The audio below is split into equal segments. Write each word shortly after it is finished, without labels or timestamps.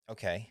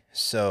Okay,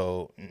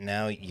 so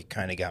now you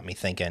kind of got me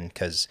thinking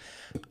because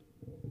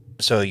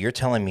so you're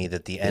telling me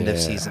that Yeah.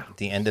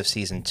 the end of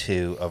season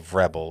 2 of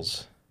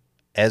Rebels,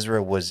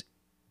 Ezra was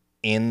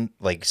in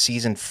like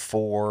season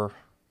 4.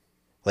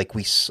 Like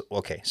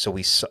okay, so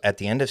we saw, at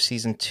the end of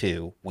season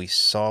 2 we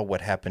saw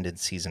what happened in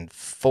season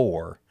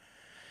 4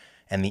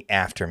 and the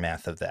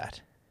aftermath of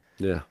that.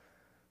 Yeah.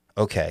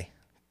 Okay,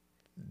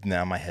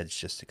 now my head's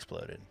just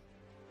exploded.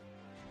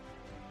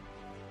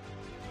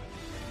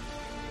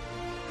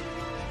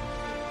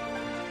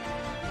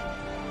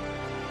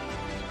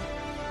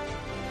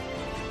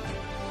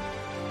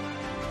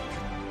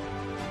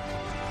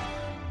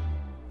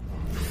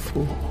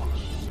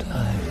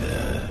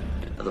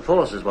 The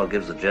Force is what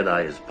gives the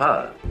Jedi his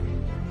power.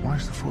 Why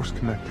is the Force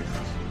connecting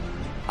us?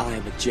 I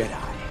am a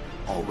Jedi.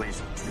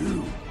 Always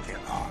two there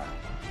are.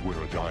 We're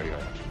a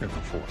dyad in the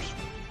Force.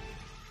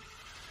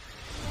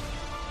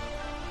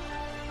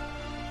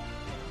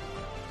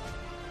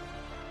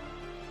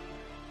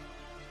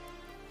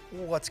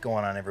 What's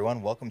going on,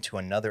 everyone? Welcome to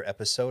another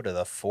episode of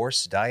the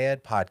Force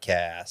Dyad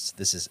Podcast.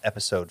 This is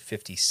episode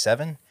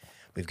 57.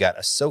 We've got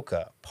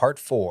Ahsoka, Part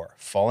 4,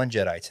 Fallen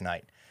Jedi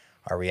tonight.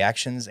 Our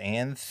reactions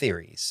and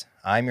theories.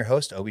 I'm your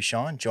host, Obi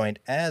Sean, joined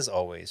as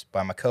always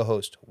by my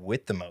co-host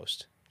with the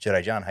most,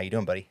 Jedi John. How you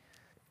doing, buddy?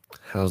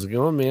 How's it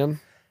going, man?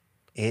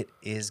 It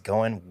is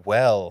going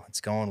well.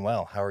 It's going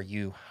well. How are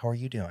you? How are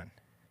you doing?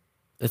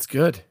 It's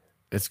good.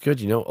 It's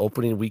good.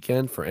 Opening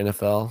weekend for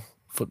NFL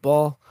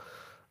football.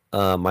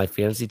 My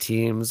fantasy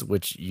teams,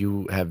 which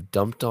you have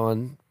dumped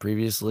on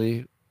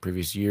previously,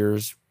 previous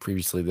years,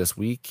 previously this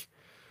week,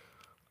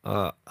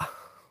 they're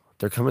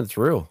coming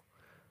through.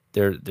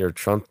 They're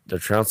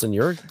trouncing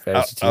your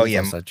fantasy Oh teams.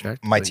 yeah, Last I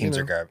checked, my but, teams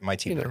are my you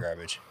teams are know,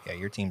 garbage. Yeah,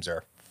 your teams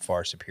are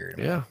far superior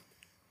to yeah.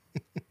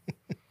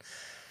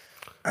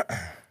 mine.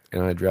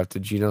 And I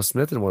drafted Geno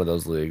Smith in one of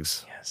those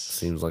leagues. Yes.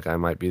 Seems like I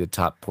might be the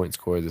top point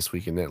scorer this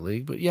week in that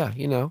league. But yeah,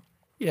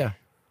 yeah.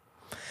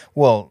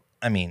 Well,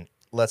 I mean,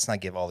 let's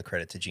not give all the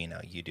credit to Gino.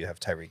 You do have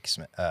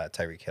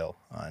Tyreek Hill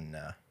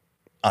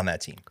on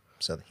that team,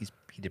 so he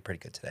did pretty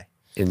good today.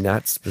 In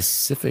that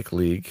specific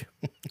league,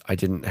 I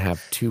didn't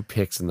have 2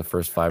 picks in the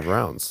first 5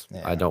 rounds.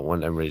 Yeah. I don't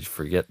want everybody to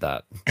forget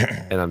that.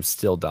 And I'm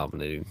still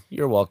dominating.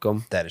 You're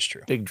welcome. That is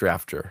true. Big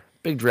drafter.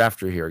 Big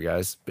drafter here,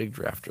 guys. Big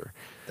drafter.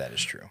 That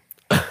is true.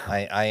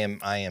 I am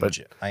But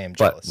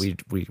jealous.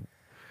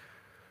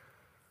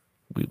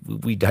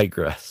 we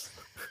digress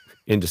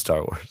into Star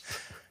Wars.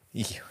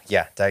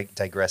 Yeah,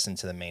 digress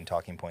into the main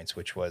talking points,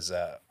 which was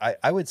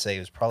I would say it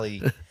was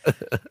probably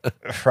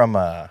from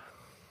a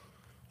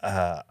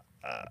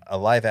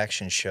live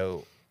action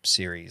show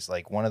series,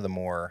 like one of the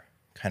more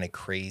kind of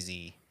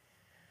crazy,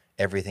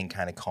 everything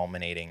kind of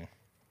culminating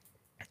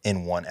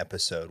in one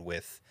episode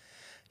with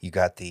you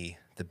got the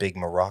big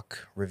Marok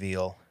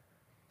reveal,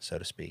 so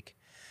to speak.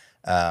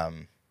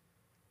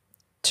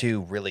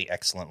 2 really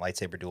excellent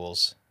lightsaber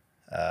duels,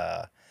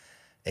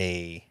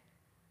 a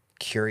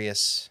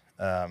curious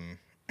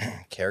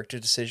character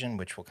decision,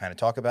 which we'll kind of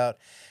talk about,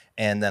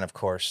 and then, of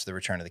course, the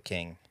Return of the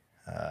King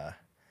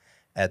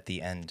at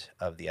the end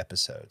of the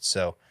episode.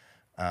 So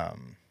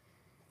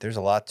there's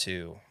a lot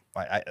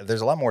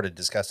there's a lot more to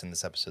discuss in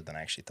this episode than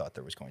I actually thought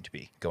there was going to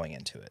be going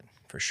into it,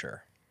 for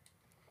sure.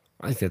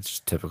 I think that's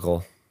just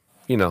typical.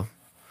 Didn't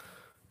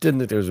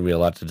think there was going to be a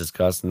lot to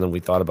discuss, and then we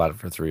thought about it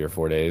for 3 or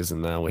 4 days,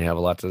 and now we have a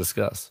lot to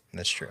discuss.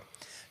 That's true.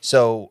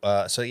 So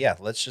yeah,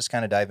 let's just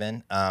kind of dive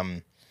in.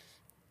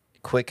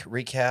 Quick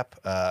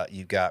recap.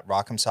 You've got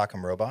Rock'em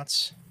Sock'em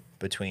Robots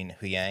between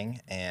Huyang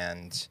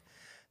and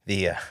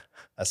the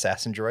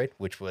assassin droid,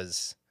 which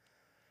was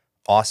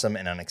awesome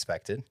and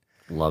unexpected.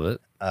 Love it.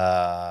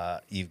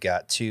 You've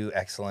got 2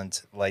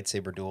 excellent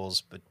lightsaber duels,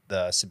 but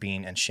the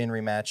Sabine and Shin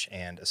rematch,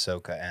 and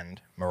Ahsoka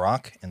and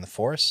Marok in the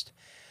forest.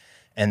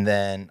 And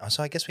then,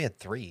 so I guess we had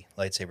 3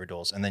 lightsaber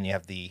duels, and then you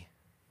have the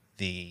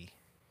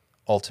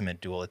ultimate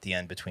duel at the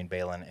end between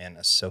Baylan and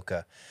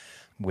Ahsoka,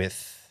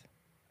 with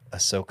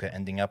Ahsoka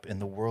ending up in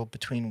the world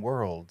between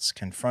worlds,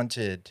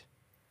 confronted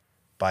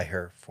by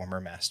her former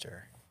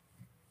master? ?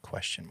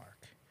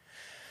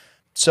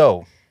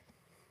 So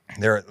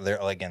there are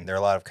a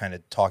lot of kind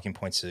of talking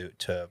points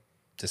to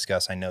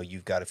discuss. I know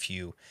you've got a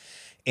few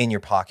in your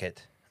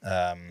pocket.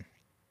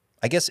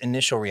 I guess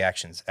initial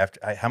reactions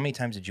after. How many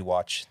times did you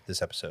watch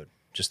this episode?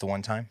 Just the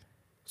one time?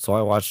 So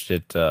I watched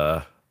it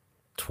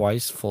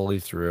twice fully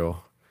through,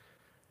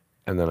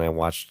 and then I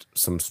watched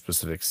some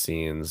specific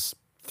scenes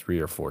 3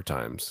 or 4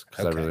 times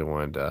because Okay. I really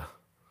wanted to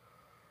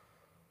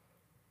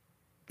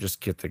just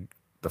get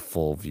the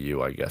full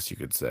view, I guess you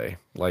could say.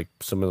 Like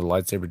some of the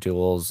lightsaber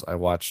duels I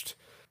watched,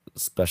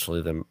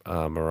 especially the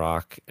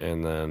Marok,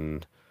 and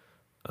then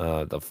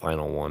the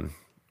final one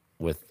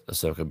with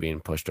Ahsoka being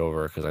pushed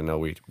over, because I know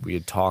we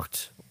had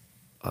talked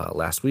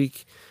last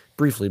week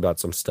briefly about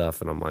some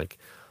stuff, and I'm like,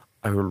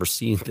 I remember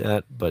seeing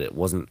that, but it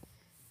wasn't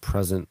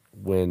present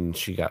when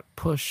she got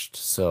pushed.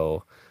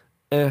 So,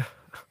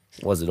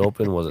 was it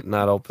open? Was it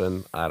not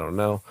open? I don't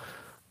know.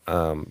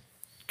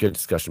 Good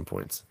discussion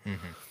points.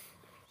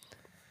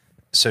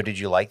 So did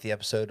you like the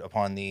episode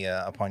upon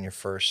your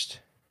first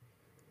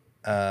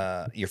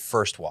your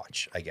first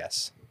watch, I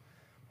guess.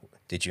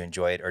 Did you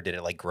enjoy it, or did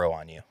it like grow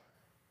on you?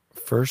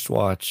 First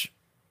watch,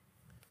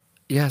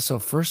 yeah. So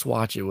first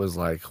watch, it was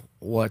like,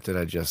 what did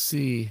I just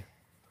see?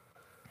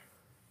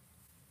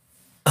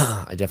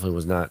 I definitely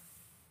was not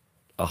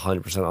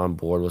 100% on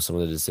board with some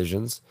of the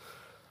decisions,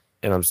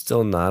 and I'm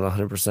still not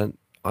 100%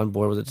 on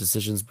board with the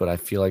decisions. But I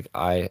feel like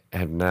I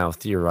have now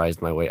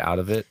theorized my way out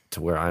of it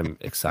to where I'm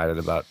excited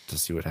about to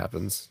see what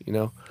happens.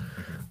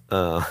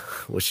 Hmm.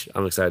 Which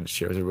I'm excited to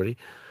share with everybody.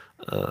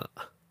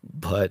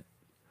 But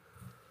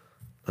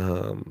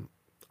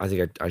I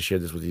think I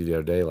shared this with you the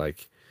other day.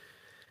 Like,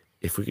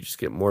 if we could just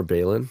get more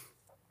Balin,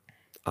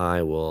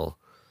 I will.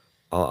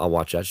 I'll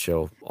watch that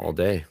show all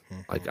day. Hmm.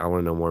 Like, I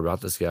want to know more about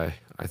this guy.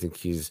 I think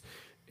he's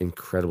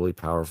incredibly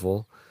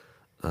powerful,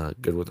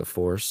 good with the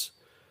Force.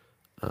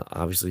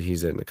 Obviously,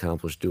 he's an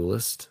accomplished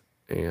duelist,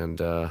 and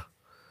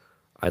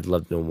I'd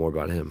love to know more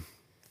about him.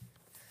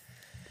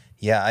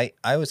 Yeah,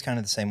 I was kind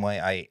of the same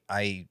way.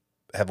 I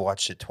have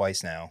watched it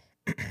twice now.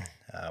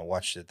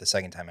 Watched it the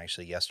second time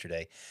actually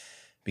yesterday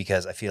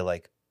because I feel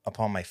like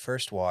upon my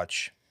first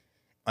watch,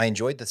 I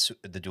enjoyed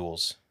the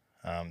duels.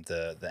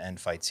 The end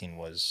fight scene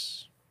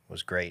was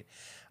great.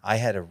 I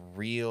had a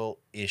real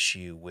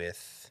issue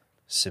with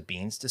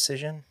Sabine's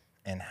decision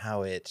and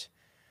how it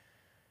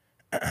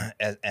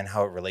and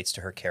how it relates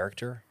to her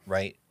character,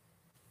 right?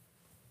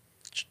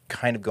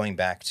 Kind of going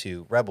back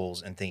to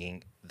Rebels and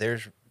thinking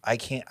I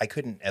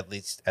couldn't, at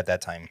least at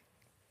that time,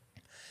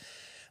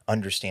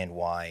 understand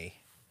why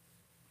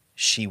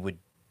she would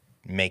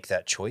make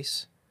that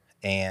choice,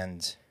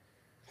 and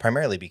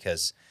primarily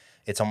because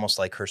it's almost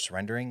like her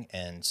surrendering,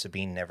 and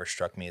Sabine never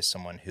struck me as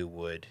someone who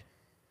would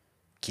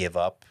give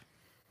up,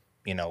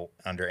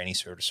 under any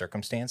sort of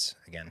circumstance.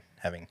 Again,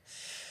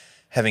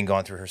 having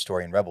gone through her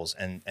story in Rebels,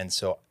 and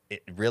so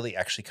it really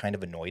actually kind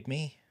of annoyed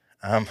me,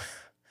 um,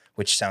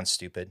 which sounds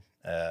stupid.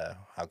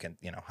 How could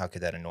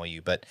that annoy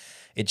you? But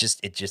it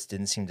just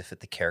didn't seem to fit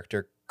the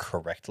character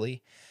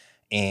correctly.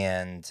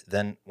 And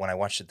then when I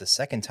watched it the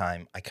second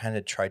time, I kind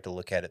of tried to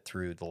look at it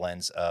through the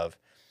lens of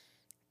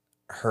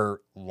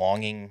her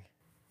longing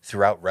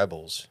throughout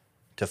Rebels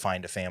to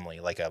find a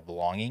family, like a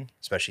belonging,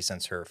 especially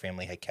since her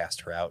family had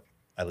cast her out,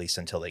 at least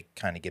until they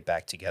kind of get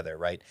back together,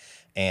 right?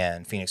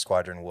 And Phoenix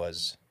Squadron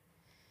was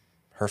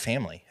her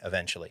family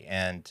eventually,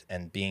 and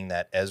being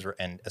that Ezra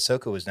and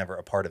Ahsoka was never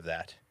a part of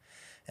that,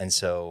 and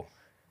so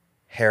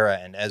Hera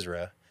and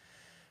Ezra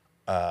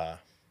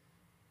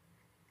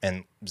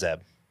and Zeb,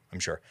 I'm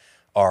sure,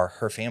 are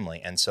her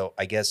family, and so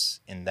I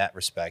guess in that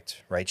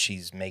respect, right,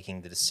 she's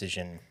making the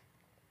decision,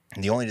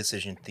 the only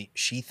decision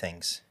she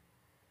thinks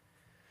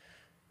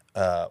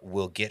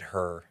will get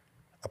her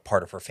a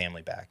part of her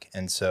family back,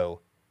 and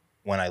so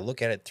when I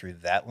look at it through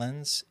that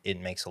lens, it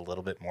makes a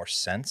little bit more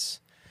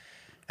sense,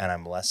 and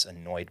I'm less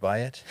annoyed by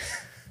it,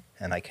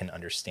 and I can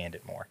understand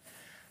it more.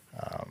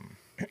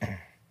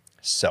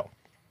 So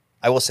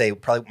I will say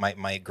probably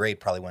my grade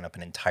probably went up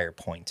an entire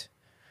point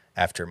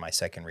after my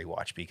second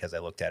rewatch because I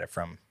looked at it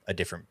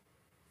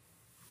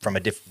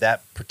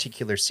that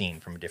particular scene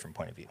from a different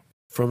point of view.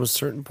 From a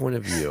certain point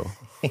of view,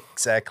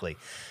 Exactly.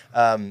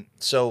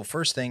 So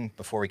first thing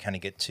before we kind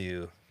of get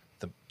to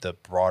the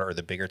broader or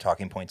the bigger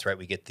talking points, right?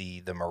 We get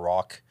the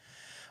Marok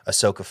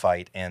Ahsoka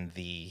fight and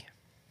the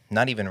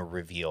not even a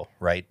reveal,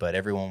 right? But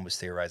everyone was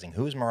theorizing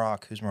who's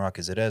Marok? Who's Marok?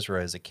 Is it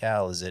Ezra? Is it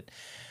Cal? Is it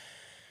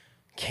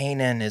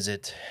Kanan? Is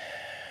it?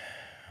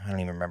 I don't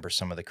even remember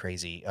some of the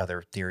crazy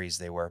other theories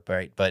they were,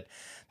 right? But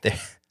they,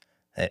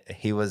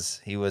 he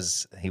was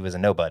a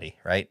nobody,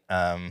 right?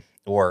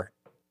 Or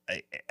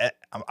I,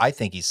 I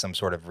think he's some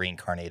sort of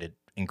reincarnated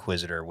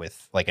Inquisitor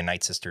with like a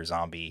Night Sister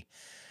zombie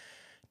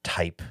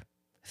type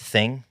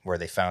thing, where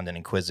they found an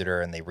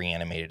Inquisitor and they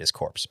reanimated his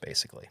corpse,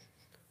 basically.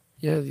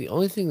 yeah. The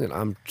only thing that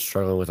I'm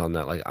struggling with on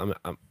that, like,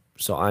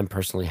 I'm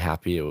personally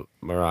happy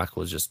Marak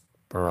was just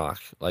Marak.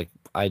 Like,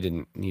 I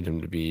didn't need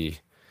him to be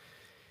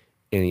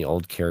any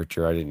old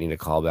character. I didn't need a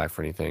callback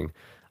for anything.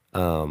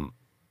 Um,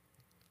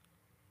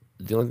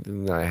 the only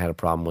thing that I had a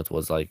problem with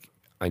was, like,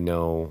 I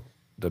know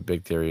the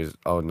big theory is,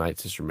 oh, Night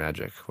Sister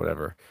magic,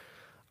 whatever.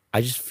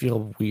 I just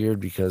feel weird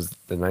because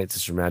the Night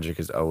Sister magic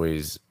is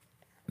always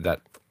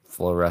that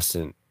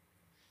fluorescent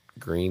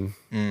green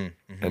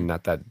Mm-hmm. and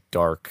not that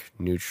dark,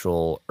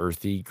 neutral,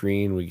 earthy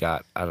green we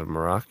got out of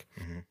Marak.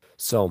 Mm-hmm.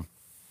 So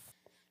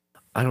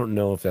I don't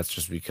know if that's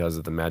just because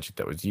of the magic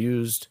that was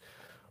used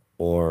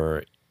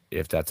or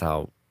if that's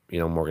how,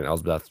 Morgan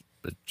Elsbeth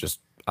just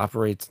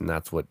operates and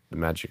that's what the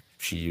magic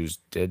she used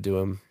did to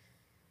him.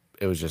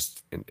 It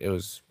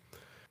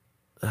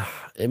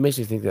makes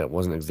me think that it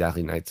wasn't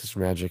exactly Night Sister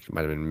magic. It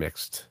might have been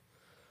mixed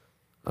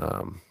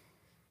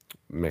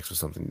with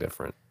something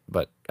different.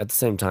 But at the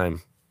same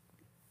time,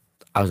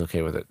 I was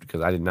okay with it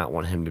because I did not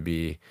want him to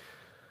be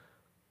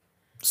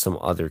some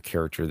other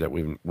character that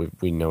we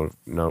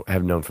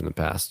have known from the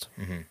past.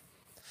 Mm-hmm.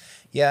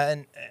 Yeah,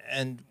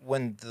 and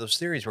when those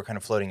theories were kind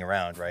of floating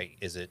around, right?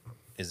 Is it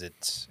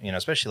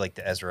especially like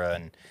the Ezra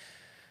and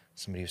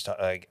somebody was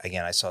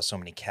again. I saw so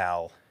many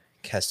Cal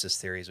Kestis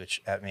theories,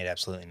 which made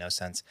absolutely no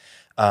sense.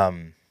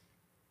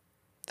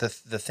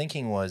 the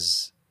thinking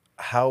was,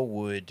 how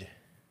would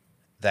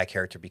that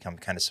character become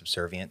kind of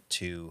subservient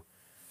to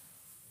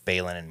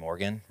Balin and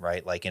Morgan,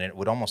 right? Like, and it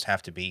would almost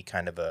have to be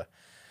kind of a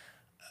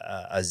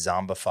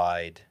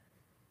zombified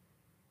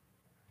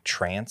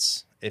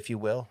trance, if you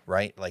will,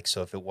 right? Like,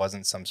 so if it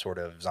wasn't some sort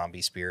of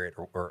zombie spirit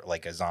or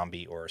like a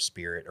zombie or a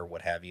spirit or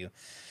what have you,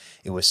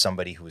 it was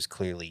somebody who was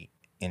clearly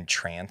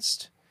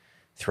entranced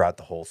throughout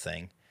the whole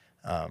thing.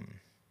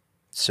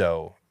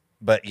 So,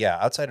 but yeah,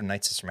 outside of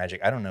Night Sister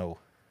Magic, I don't know.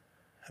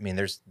 I mean,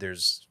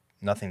 there's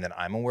nothing that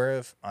I'm aware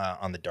of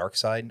on the dark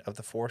side of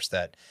the Force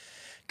that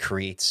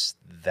creates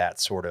that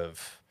sort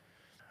of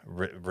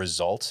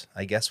result,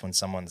 I guess, when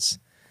someone's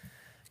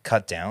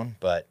cut down.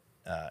 But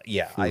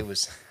yeah, I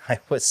was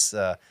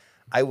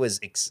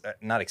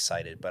not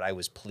excited, but I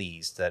was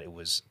pleased that it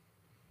was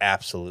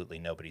absolutely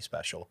nobody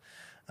special,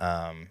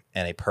 and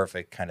a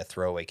perfect kind of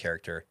throwaway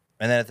character.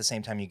 And then at the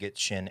same time, you get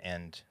Shin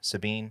and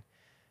Sabine,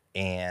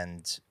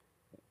 and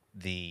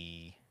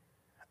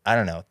I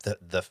don't know,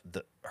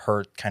 the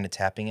her kind of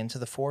tapping into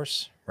the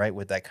Force, right,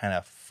 with that kind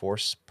of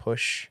Force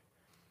push.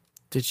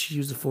 Did she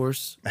use the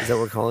Force? Is that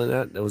what we're calling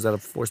that? Was that a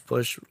Force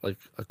push? Like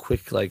a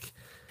quick, like,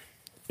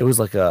 it was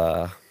like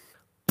a,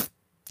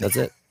 that's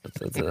it.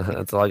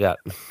 That's all I got.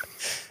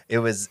 It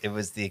was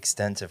the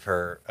extent of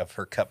her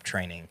cup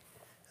training,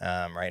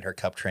 right? Her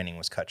cup training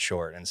was cut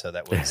short, and so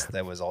that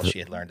was all she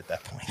had learned at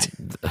that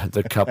point.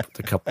 The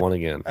cup won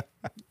again.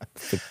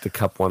 The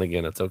cup won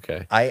again. It's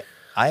okay.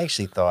 I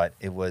actually thought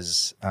it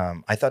was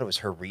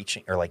her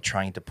reaching or like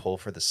trying to pull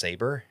for the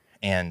saber,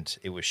 and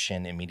it was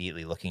Shin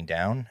immediately looking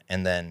down,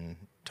 and then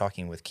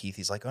talking with Keith,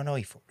 he's like, "Oh no,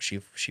 she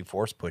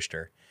force pushed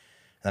her."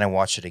 And then I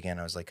watched it again.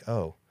 I was like,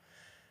 "Oh,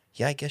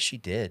 yeah, I guess she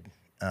did."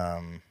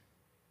 And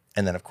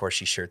then of course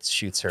she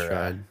shoots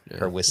her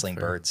her whistling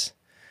birds,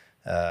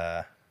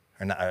 or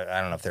not.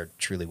 I don't know if they're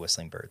truly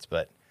whistling birds,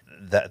 but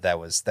that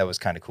was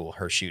kind of cool.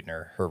 Her shooting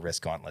her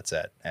wrist gauntlets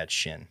at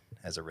Shin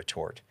as a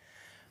retort.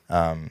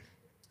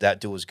 That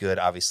duel was good.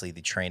 Obviously,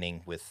 the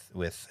training with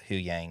Hu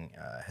Yang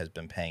has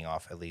been paying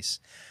off, at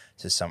least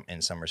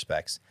in some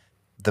respects.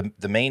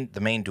 The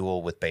main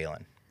duel with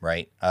Balin,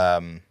 right?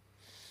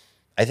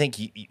 I think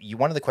you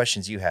one of the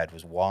questions you had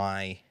was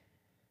why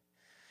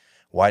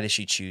does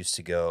she choose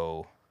to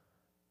go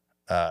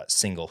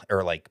single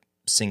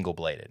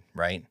bladed,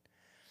 right?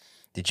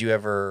 Did you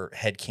ever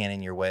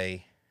headcanon your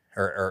way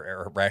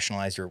or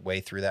rationalize your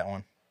way through that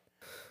one?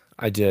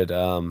 I did.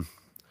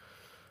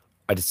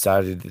 I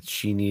decided that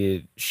she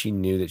knew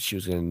that she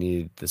was going to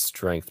need the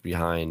strength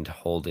behind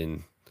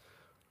holding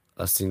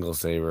a single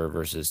saber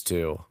versus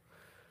two,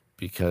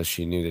 because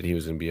she knew that he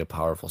was going to be a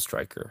powerful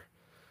striker,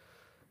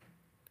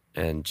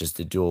 and just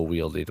the dual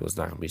wielding was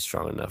not going to be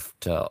strong enough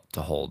to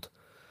hold.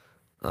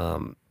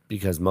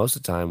 Because most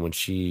of the time when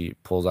she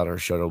pulls out her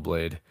Shoto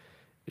blade,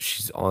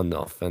 she's on the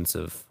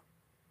offensive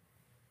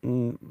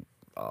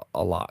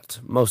a lot.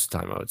 Most of the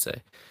time, I would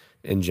say,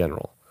 in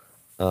general.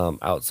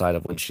 Outside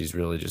of when she's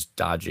really just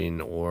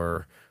dodging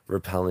or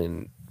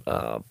repelling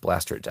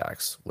blaster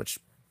attacks, which,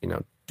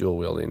 dual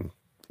wielding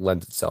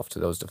lends itself to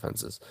those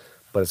defenses.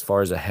 But as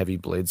far as a heavy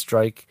blade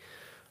strike,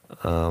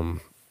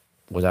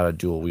 without a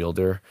dual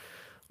wielder,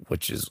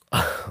 which is,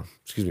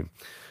 excuse me,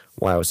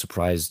 why I was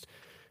surprised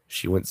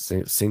she went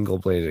single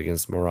bladed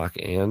against Marak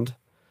and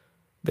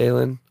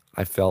Balin.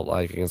 I felt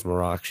like against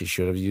Marak she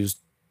should have used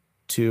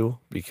two,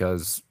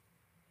 because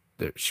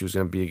she was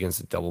going to be against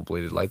a double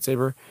bladed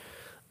lightsaber.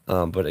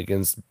 But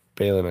against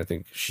Balin, I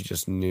think she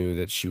just knew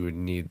that she would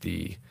need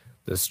the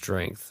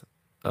strength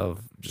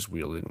of just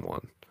wielding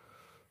one.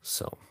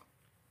 So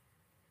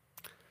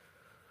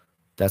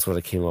that's what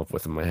I came up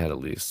with in my head, at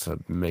least, to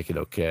make it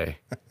okay.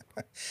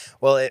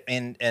 Well,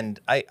 and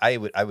I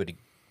would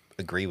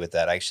agree with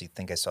that. I actually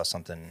think I saw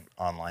something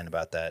online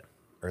about that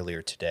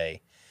earlier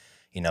today.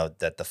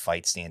 That the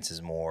fight stance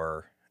is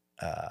more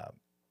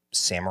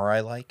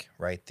samurai-like,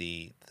 right?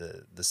 The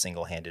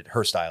single-handed,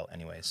 her style,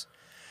 anyways,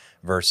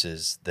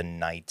 versus the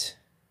knight.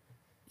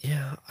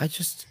 Yeah,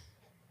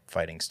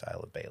 fighting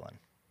style of Balin.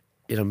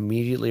 It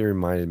immediately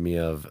reminded me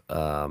of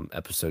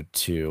episode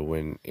 2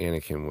 when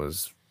Anakin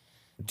was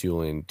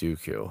dueling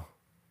Dooku,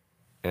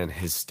 and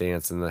his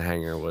stance in the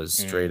hangar was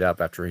straight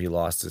up after he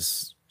lost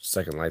his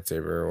second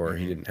lightsaber, or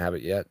he didn't have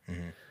it yet.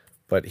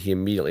 But he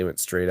immediately went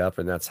straight up,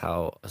 and that's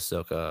how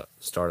Ahsoka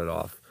started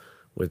off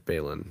with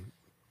Balin.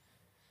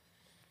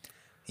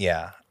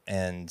 Yeah,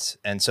 and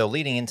so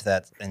leading into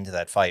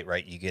that fight,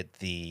 right? You get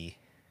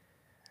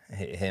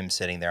him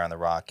sitting there on the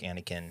rock.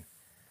 Anakin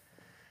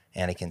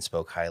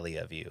spoke highly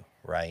of you,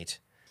 right?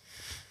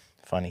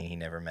 Funny, he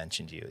never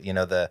mentioned you.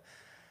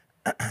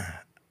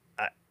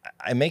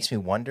 It makes me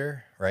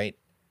wonder, right?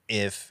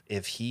 If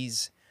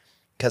he's,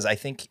 because I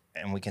think,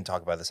 and we can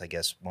talk about this, I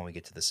guess, when we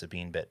get to the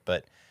Sabine bit,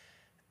 but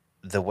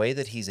the way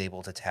that he's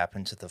able to tap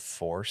into the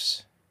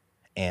Force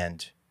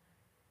and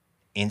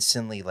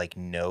instantly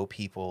know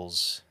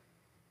people's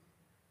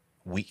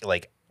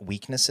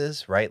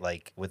weaknesses, right?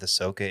 Like with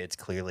Ahsoka, it's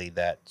clearly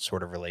that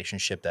sort of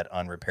relationship, that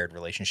unrepaired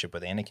relationship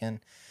with Anakin.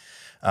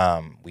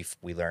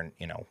 We learn,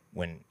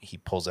 when he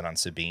pulls it on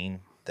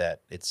Sabine,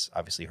 that it's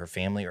obviously her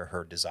family or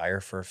her desire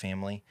for a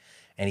family,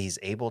 and he's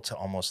able to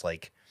almost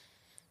like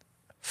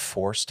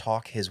force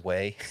talk his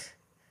way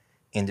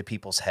into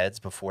people's heads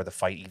before the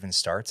fight even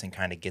starts and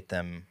kind of get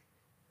them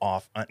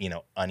off,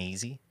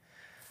 uneasy,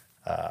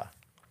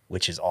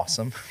 which is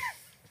awesome.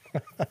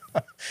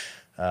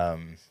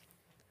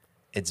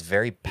 It's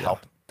very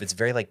it's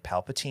very like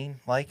Palpatine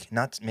like,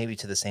 not maybe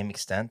to the same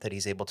extent that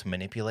he's able to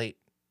manipulate,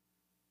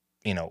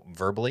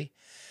 verbally,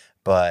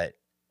 but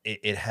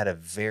it had a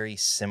very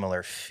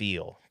similar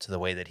feel to the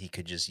way that he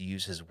could just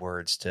use his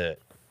words to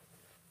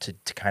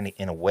kind of,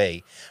 in a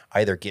way,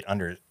 either get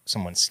under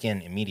someone's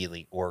skin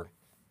immediately or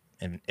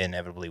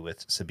inevitably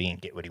with Sabine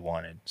get what he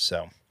wanted.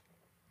 So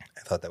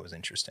I thought that was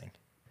interesting.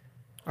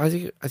 I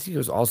think it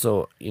was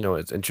also,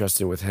 it's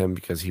interesting with him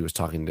because he was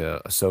talking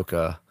to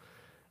Ahsoka,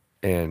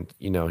 and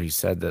he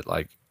said that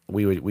like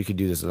we could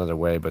do this another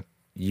way, but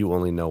you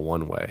only know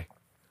one way.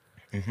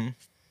 Mm-hmm.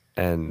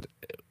 And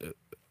it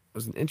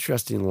was an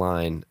interesting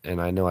line,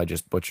 and I know I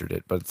just butchered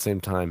it, but at the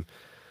same time,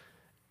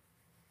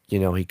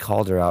 he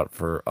called her out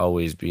for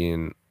always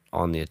being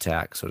on the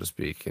attack, so to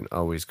speak, and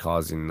always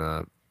causing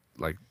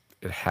like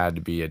it had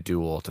to be a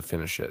duel to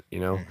finish it,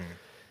 Mm-hmm.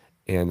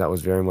 And that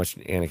was very much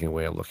an Anakin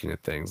way of looking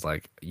at things.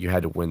 Like you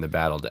had to win the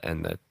battle to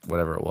end that,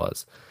 whatever it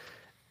was.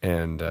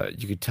 And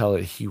you could tell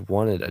that he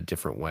wanted a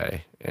different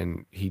way,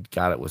 and he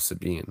got it with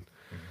Sabine.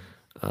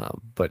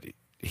 But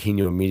he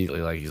knew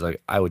immediately, like he's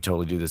like, I would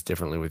totally do this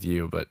differently with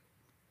you, but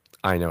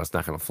I know it's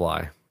not going to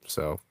fly.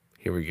 So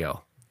here we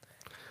go.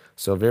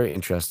 So very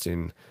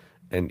interesting.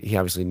 And he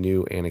obviously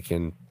knew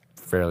Anakin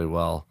fairly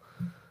well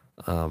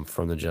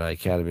from the Jedi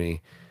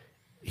Academy.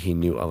 He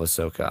knew of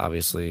Ahsoka,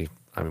 obviously.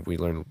 I mean, we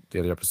learned the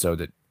other episode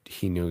that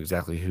he knew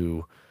exactly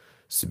who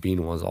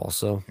Sabine was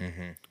also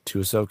to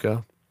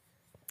Ahsoka,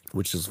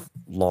 which is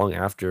long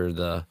after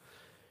the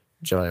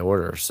Jedi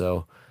Order.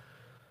 So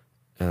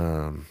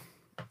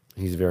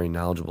he's a very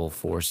knowledgeable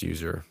Force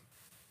user.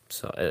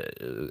 So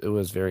it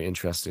was very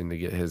interesting to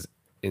get his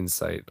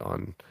insight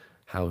on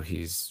how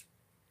he's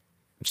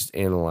just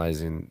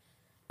analyzing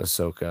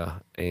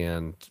Ahsoka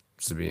and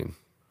Sabine.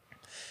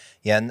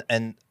 Yeah,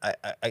 and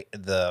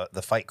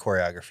the fight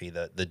choreography,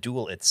 the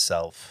duel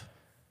itself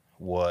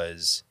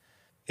was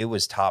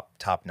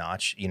top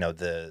notch.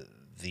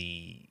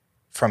 The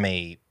from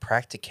a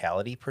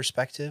practicality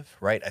perspective,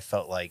 right? I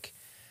felt like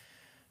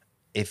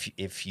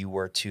if you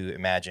were to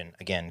imagine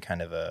again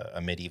kind of a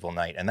medieval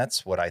knight, and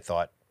that's what I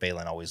thought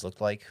Balin always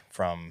looked like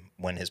from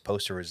when his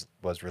poster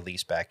was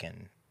released back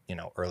in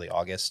early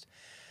August.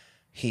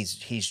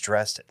 He's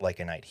dressed like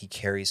a knight. He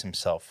carries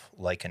himself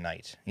like a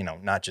knight,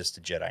 not just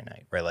a Jedi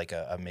knight, right? Like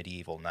a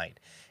medieval knight.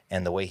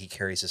 And the way he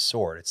carries his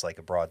sword, it's like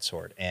a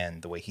broadsword.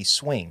 And the way he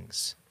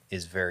swings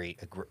is very,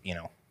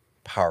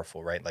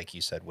 powerful, right? Like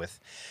you said,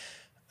 with,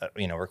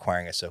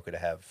 requiring Ahsoka to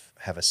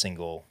have a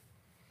single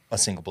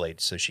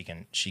blade so she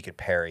could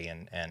parry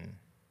and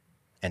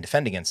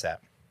defend against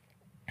that.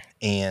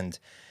 And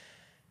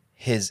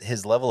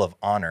his level of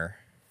honor,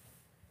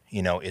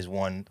 is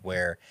one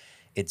where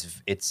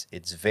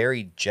it's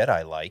very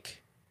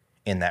Jedi-like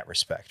in that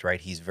respect,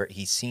 right?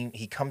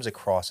 He comes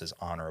across as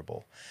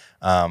honorable,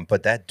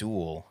 but that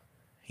duel,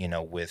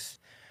 with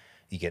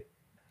you get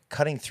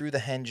cutting through the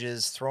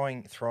hinges,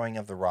 throwing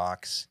of the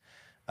rocks,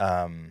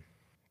 and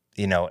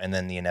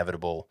then the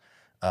inevitable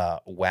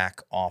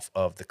whack off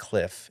of the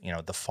cliff,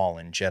 the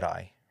fallen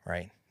Jedi,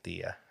 right?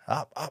 The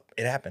up,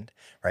 it happened,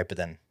 right? But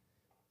then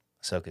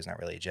Ahsoka's not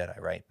really a Jedi,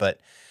 right?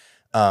 But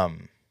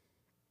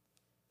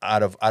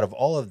out of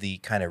all of the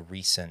kind of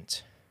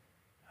recent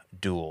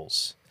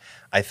duels,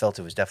 I felt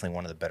it was definitely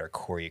one of the better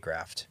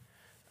choreographed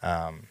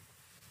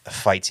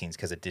fight scenes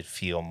because it did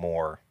feel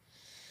more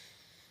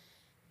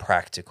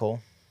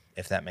practical,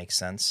 if that makes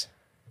sense,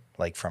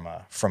 like from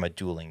a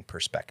dueling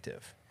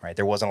perspective, right?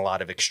 There wasn't a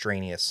lot of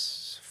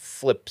extraneous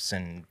flips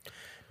and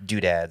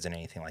doodads and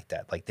anything like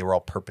that. Like they were all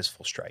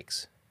purposeful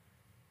strikes.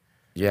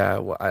 Yeah,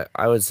 well,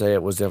 I would say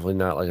it was definitely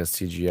not like a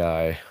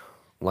CGI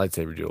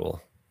lightsaber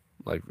duel.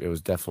 Like it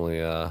was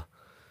definitely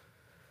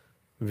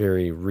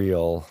very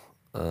real.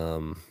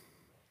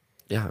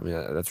 Yeah, I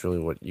mean that's really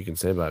what you can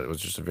say about it. It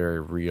was just a very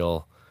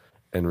real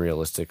and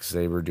realistic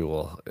saber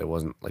duel. It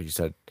wasn't like you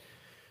said.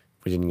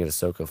 We didn't get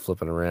Ahsoka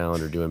flipping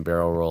around or doing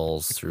barrel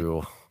rolls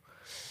through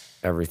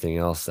everything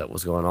else that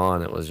was going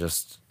on. It was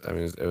just, I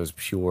mean, it was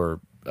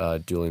pure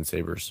dueling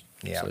sabers.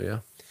 Yeah. So yeah.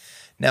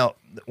 Now,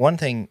 one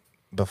thing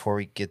before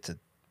we get to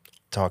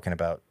talking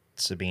about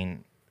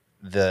Sabine,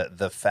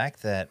 the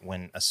fact that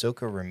when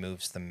Ahsoka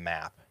removes the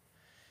map,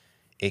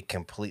 it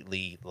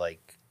completely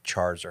like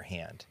chars her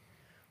hand.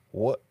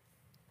 What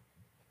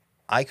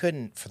I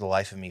couldn't for the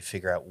life of me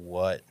figure out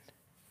what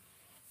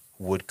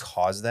would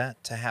cause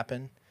that to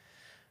happen.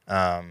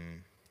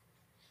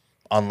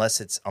 Unless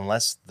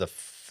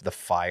the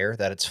fire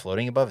that it's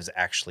floating above is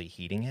actually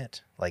heating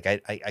it. Like I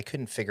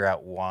couldn't figure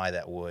out why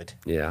that would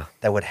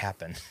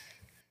happen.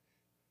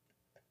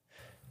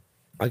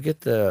 I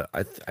get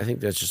I think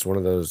that's just one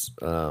of those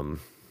kind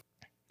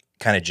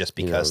of just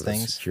because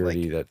things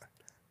security like,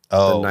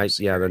 the night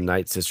security. the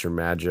night sister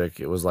magic.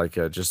 It was like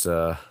just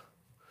a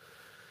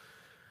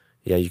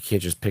Yeah, you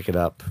can't just pick it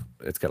up.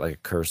 It's got like a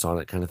curse on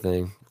it, kind of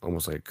thing,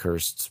 almost like a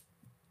cursed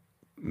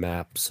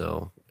map.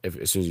 So if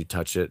as soon as you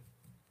touch it,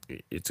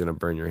 it's gonna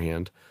burn your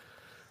hand.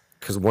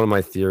 Because one of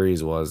my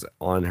theories was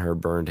on her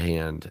burned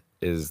hand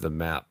is the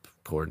map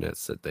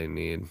coordinates that they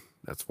need.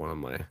 That's one of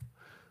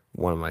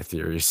my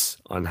theories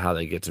on how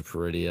they get to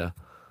Peridia.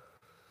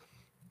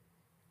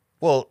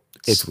 Well,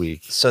 It's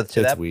weak. so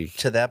It's weak.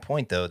 to that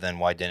point though, then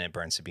why didn't it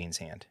burn Sabine's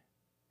hand?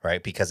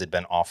 Right? Because it'd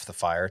been off the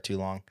fire too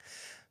long,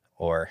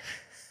 or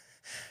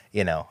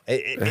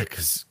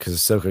Because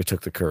Ahsoka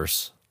took the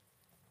curse.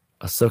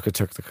 Ahsoka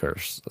took the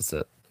curse. That's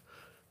it.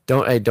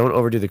 Don't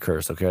overdo the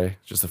curse, okay?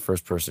 Just the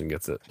first person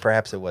gets it.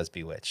 perhaps it was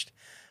bewitched.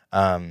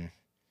 But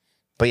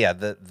yeah,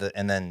 the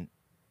and then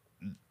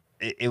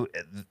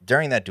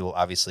during that duel,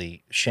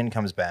 obviously Shin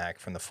comes back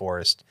from the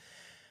forest.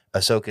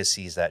 Ahsoka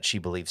sees that she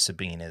believes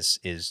Sabine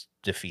is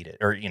defeated,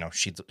 or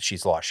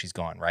she's lost, she's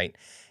gone, right?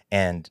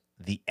 And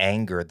the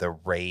anger, the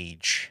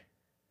rage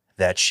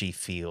that she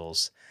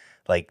feels,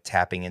 like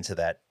tapping into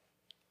that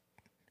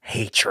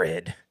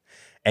hatred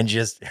and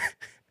just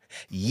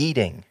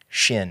yeeting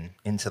Shin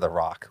into the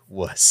rock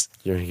was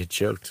You're gonna get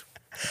choked.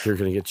 You're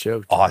gonna get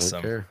choked. I don't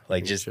awesome. care.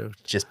 Like You're gonna get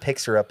choked. just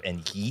picks her up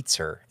and yeets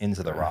her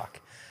into the rock,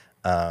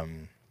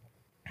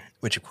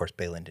 which of course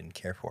Balin didn't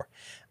care for.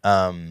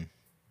 And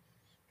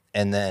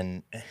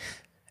then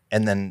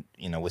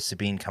with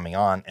Sabine coming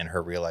on and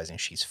her realizing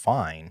she's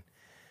fine,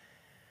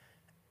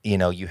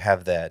 you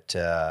have that.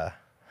 I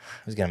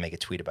was gonna make a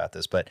tweet about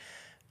this, but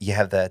you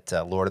have that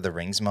Lord of the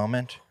Rings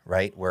moment,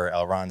 right, where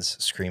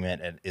Elrond's screaming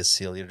at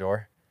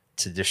Isildur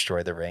to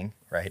destroy the ring,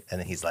 right,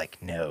 and then he's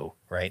like, "No,"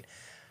 right,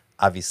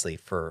 obviously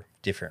for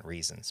different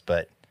reasons,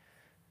 but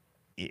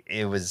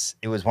it was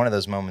one of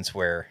those moments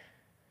where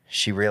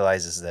she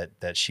realizes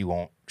that she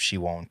won't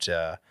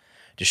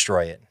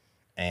destroy it,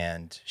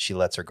 and she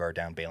lets her guard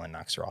down. Balin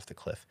knocks her off the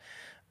cliff.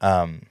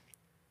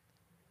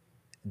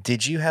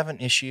 Did you have an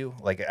issue?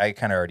 Like I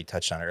kind of already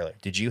touched on it earlier.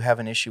 Did you have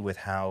an issue with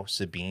how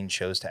Sabine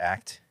chose to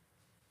act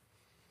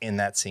in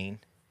that scene?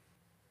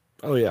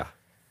 Oh yeah.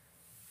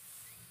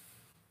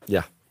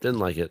 Yeah. Didn't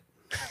like it.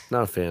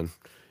 Not a fan.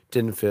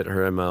 Didn't fit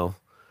her MO.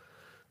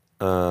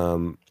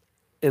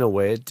 In a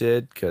way it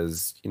did,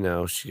 because,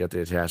 she got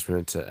the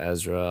attachment to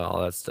Ezra,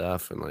 all that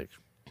stuff, and like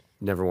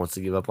never wants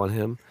to give up on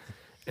him.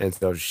 And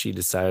so she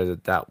decided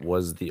that that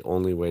was the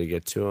only way to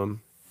get to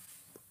him.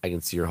 I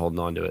can see her holding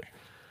on to it.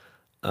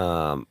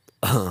 I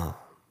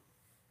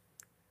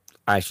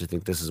actually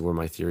think this is where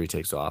my theory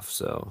takes off.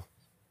 So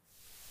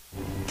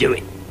Do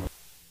it.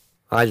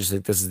 I just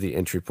think this is the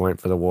entry point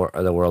for the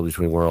world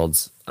between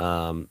worlds.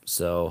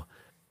 So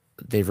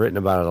they've written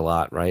about it a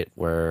lot, right?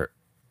 Where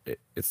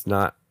it's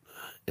not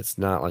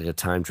like a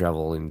time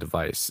traveling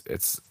device.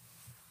 It's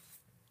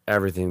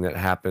everything that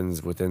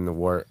happens within the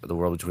world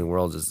between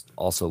worlds is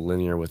also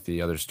linear with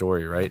the other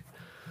story, right?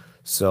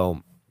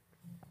 So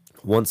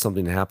once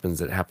something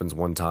happens, it happens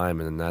one time,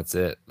 and then that's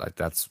it. Like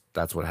that's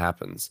what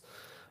happens.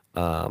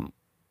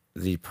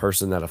 The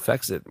person that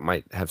affects it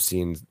might have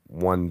seen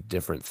one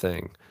different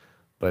thing,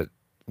 but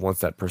once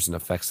that person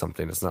affects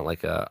something, it's not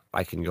like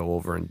I can go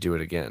over and do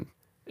it again.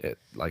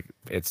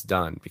 It's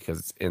done because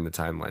it's in the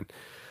timeline.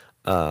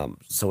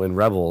 So in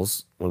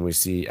Rebels, when we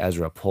see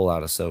Ezra pull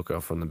out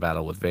Ahsoka from the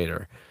battle with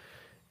Vader,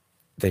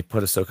 they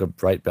put Ahsoka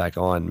right back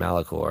on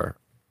Malachor,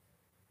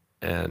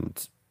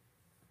 and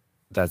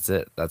that's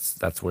it.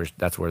 That's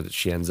where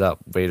she ends up.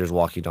 Vader's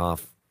walking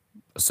off,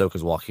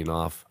 Ahsoka's walking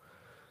off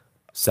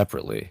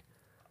separately.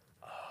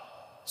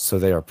 So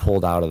they are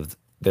pulled out of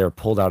their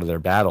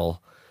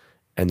battle,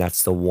 and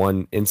that's the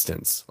one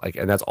instance.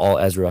 And that's all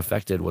Ezra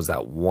affected was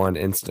that one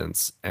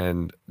instance,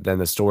 and then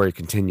the story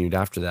continued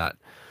after that.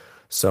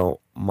 So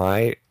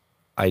my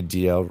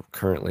idea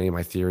currently,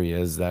 my theory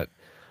is that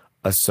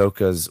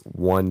Ahsoka's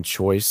one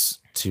choice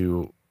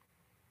to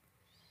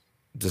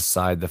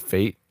decide the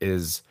fate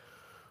is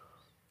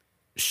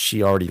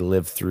she already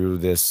lived through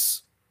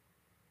this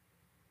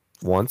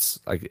once.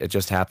 Like it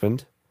just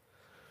happened.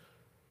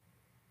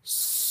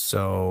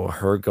 So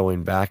her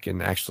going back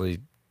and actually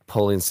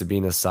pulling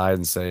Sabine aside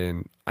and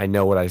saying, I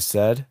know what I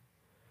said.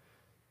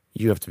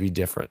 You have to be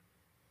different.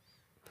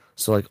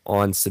 So like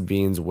on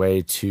Sabine's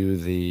way to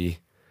the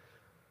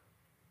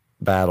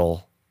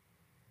battle,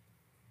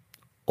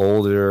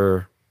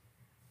 older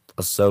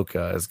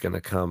Ahsoka is going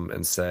to come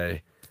and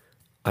say,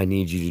 I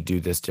need you to do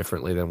this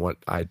differently than what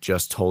I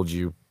just told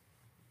you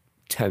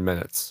 10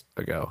 minutes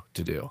ago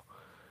to do.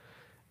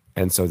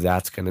 And so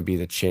that's going to be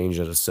the change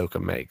that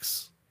Ahsoka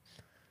makes.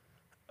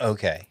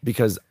 Okay.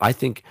 Because I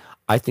think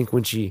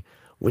when she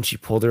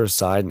pulled her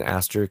aside and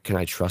asked her, can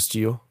I trust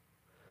you?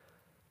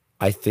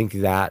 I think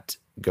that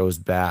goes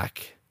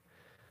back,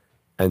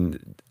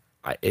 and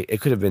it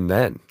could have been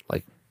then.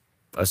 Like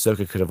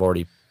Ahsoka could have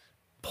already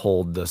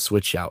pulled the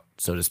switch out,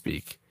 so to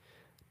speak,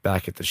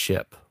 back at the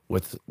ship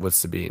with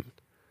Sabine.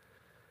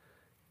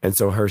 And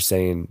so her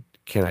saying,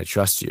 can I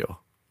trust you,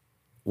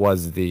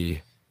 was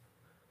the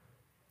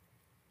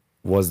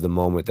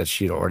moment that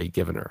she'd already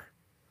given her.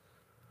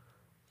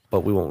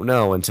 But we won't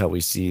know until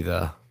we see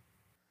the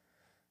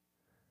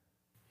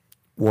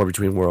War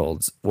Between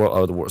Worlds.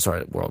 World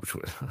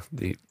between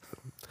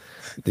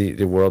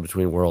the World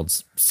Between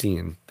Worlds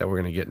scene that we're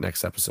gonna get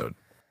next episode.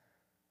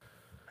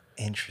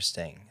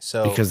 Interesting.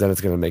 So Because then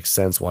it's gonna make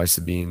sense why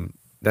Sabine.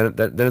 Then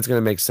it's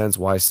gonna make sense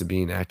why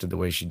Sabine acted the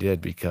way she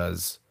did,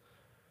 because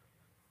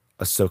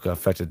Ahsoka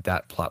affected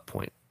that plot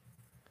point.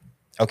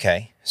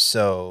 okay,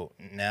 so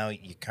now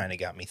you kind of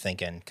got me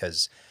thinking,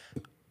 because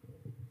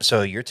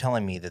so you're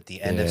telling me that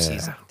the end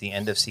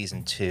of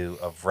season 2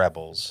 of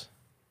Rebels,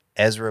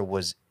 Ezra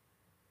was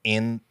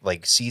in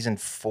like season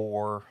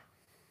 4.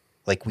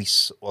 Like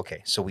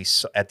so we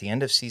saw at the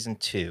end of season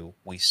 2,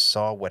 we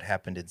saw what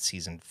happened in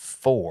season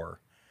 4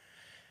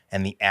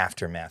 and the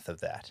aftermath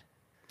of that.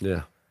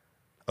 Yeah.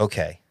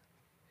 Okay,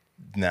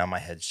 now my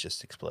head's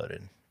just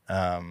exploded.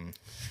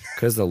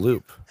 Because the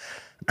loop.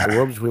 The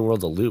World Between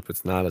Worlds, a loop.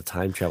 It's not a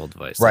time travel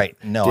device. Right.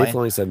 No, Dave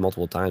Filoni said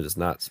multiple times it's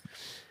not.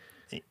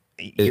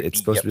 It's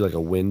supposed to be like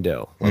a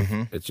window. Like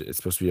it's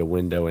supposed to be a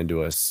window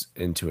into a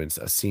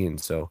scene.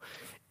 So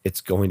it's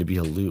going to be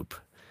a loop.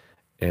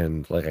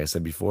 And like I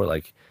said before,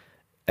 like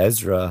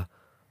Ezra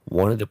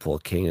wanted to pull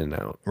Kanan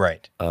out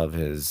right of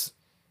his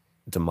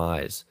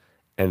demise.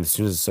 And as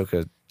soon as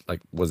Ahsoka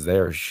was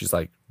there, she's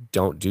like,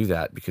 don't do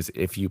that, because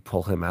if you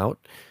pull him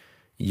out,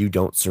 you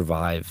don't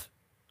survive.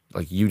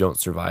 Like, you don't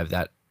survive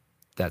that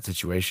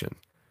situation,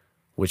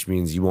 which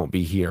means you won't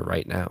be here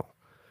right now.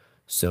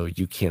 So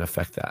you can't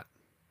affect that.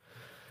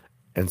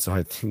 And so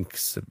I think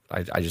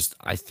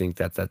I think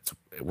that's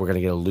we're gonna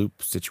get a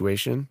loop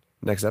situation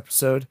next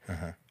episode,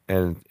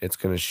 and it's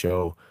gonna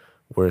show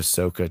where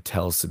Ahsoka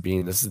tells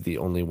Sabine this is the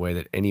only way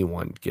that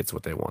anyone gets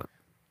what they want,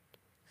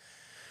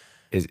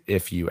 is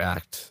if you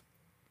act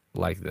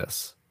like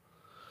this,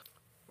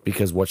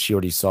 because what she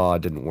already saw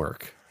didn't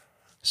work.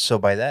 So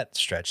by that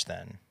stretch,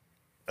 then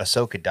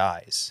Ahsoka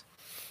dies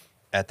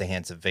at the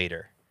hands of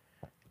Vader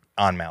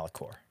on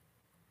Malachor,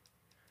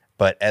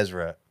 but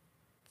Ezra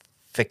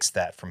fixed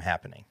that from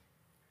happening.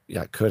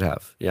 Yeah, it could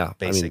have. Yeah,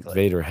 basically, I mean,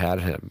 Vader had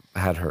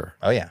her.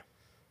 Oh yeah,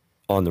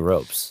 on the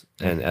ropes,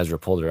 and Ezra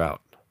pulled her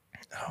out.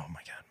 Oh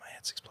my God, my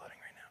head's exploding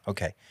right now.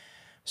 Okay,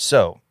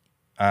 so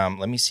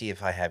let me see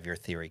if I have your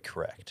theory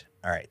correct.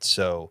 All right,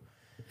 so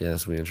yeah,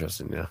 this will be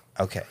interesting. Yeah.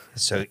 Okay,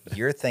 so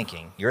your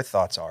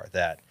thoughts are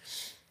that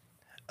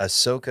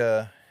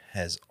Ahsoka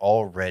has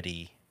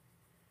already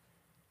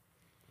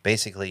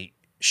basically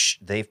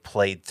they've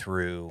played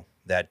through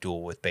that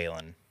duel with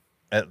Balin.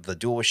 The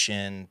duel with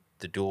Shin,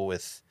 the duel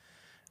with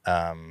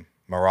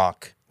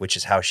Marok, which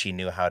is how she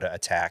knew how to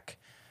attack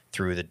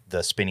through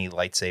the spinny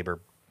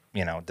lightsaber,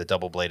 the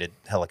double-bladed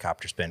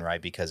helicopter spin,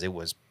 right? Because it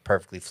was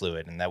perfectly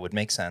fluid, and that would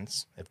make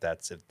sense if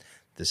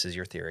this is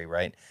your theory,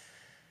 right?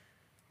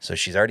 So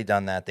she's already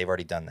done that. They've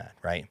already done that,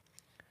 right?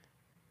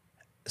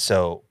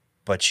 So,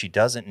 but she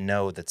doesn't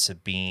know that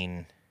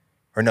Sabine,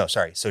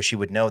 so she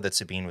would know that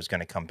Sabine was going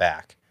to come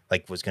back,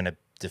 was going to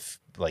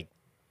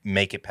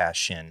make it past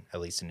Shin, at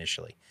least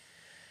initially.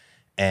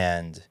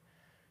 And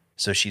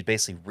so she's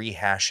basically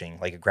rehashing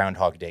like a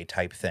Groundhog Day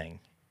type thing,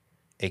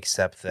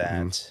 except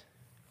that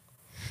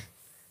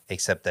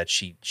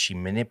she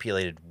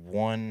manipulated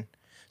one.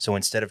 So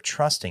instead of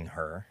trusting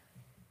her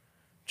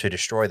to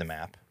destroy the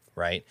map,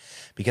 right?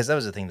 Because that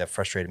was the thing that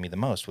frustrated me the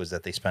most, was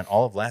that they spent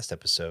all of last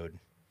episode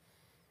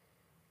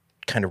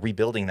kind of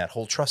rebuilding that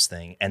whole trust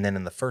thing, and then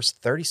in the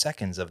first 30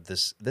 seconds of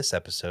this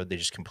episode, they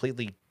just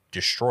completely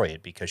destroy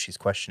it because she's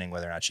questioning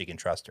whether or not she can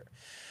trust her.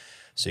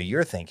 So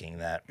you're thinking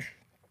that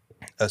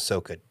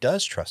Ahsoka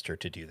does trust her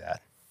to do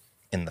that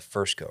in the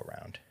first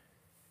go-round,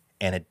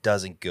 and it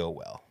doesn't go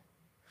well.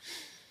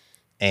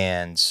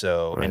 And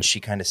so, right. And she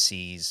kind of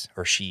sees,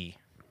 or she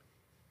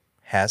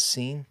has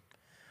seen,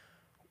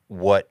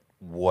 what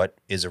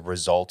is a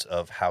result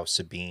of how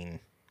Sabine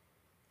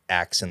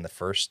acts in the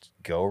first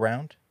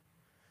go-around.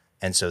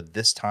 And so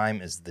this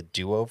time is the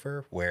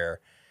do-over where,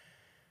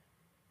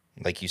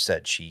 like you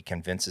said, she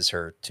convinces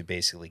her to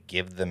basically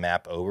give the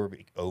map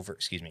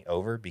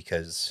over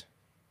because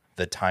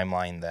the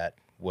timeline that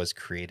was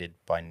created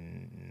by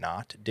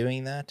not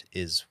doing that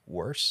is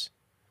worse.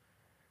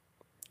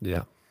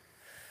 Yeah.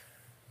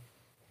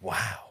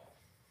 Wow.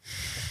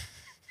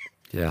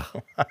 Yeah.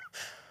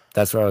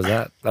 That's where I was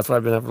at. That's why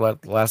I've been at for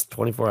the last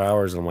 24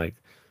 hours. And I'm like,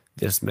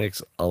 this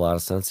makes a lot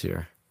of sense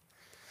here.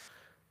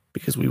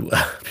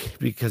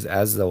 Because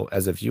as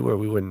a viewer,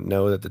 we wouldn't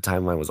know that the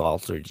timeline was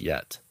altered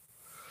yet.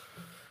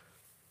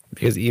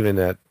 Because even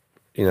at,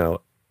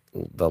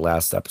 the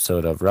last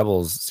episode of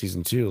Rebels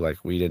season 2,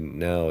 we didn't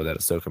know that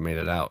Ahsoka made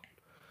it out.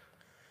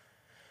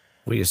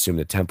 We assumed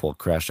the temple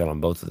crashed out on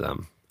both of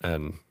them.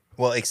 And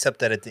well, except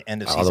that at the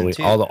end of season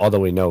 2, although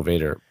we know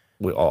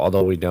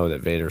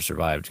that Vader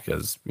survived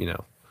because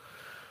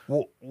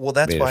Well,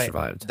 that's Vader why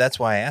survived. That's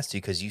why I asked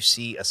you, because you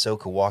see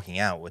Ahsoka walking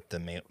out with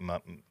the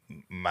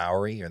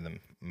Maori or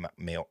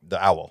the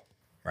owl,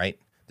 right?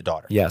 The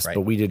daughter. Yes, right?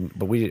 but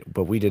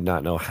we did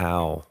not know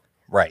how.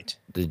 Right.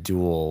 The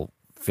duel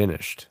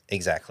finished.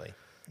 Exactly.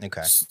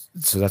 Okay.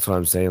 So that's what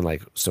I'm saying.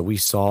 So we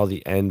saw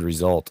the end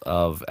result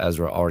of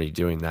Ezra already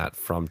doing that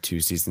from 2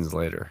 seasons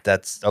later.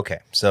 That's okay.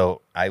 So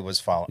I was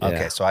following. Yeah.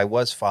 Okay, so I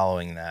was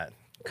following that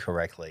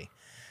correctly.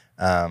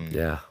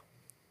 Yeah.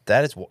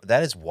 That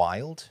is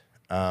wild.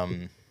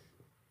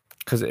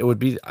 Because it would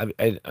be,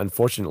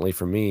 unfortunately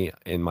for me,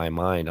 in my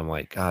mind, I'm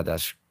like, God,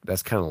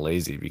 that's kind of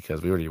lazy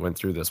because we already went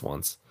through this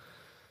once.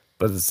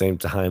 But at the same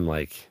time,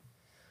 like,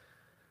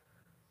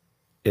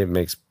 it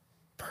makes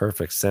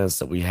perfect sense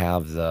that we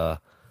have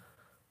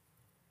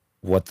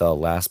what the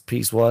last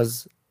piece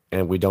was,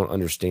 and we don't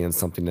understand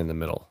something in the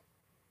middle.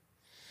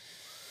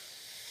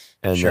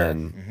 And Sure.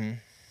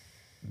 then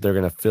they're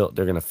gonna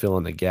fill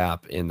in the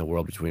gap in the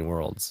world between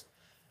worlds.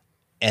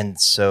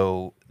 And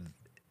so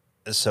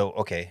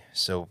okay,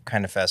 so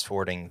kind of fast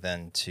forwarding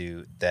then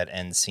to that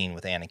end scene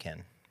with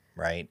Anakin,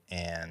 right?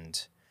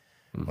 And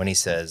when he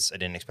says, "I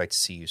didn't expect to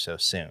see you so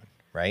soon,"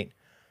 right?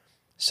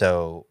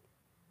 So,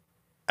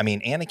 I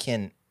mean,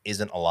 Anakin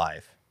isn't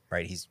alive,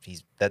 right? He's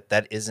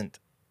that isn't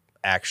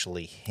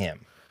actually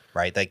him,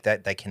 right? Like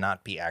that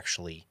cannot be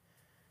actually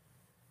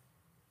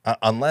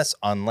unless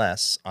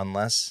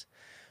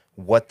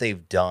what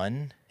they've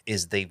done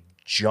is they've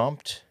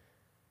jumped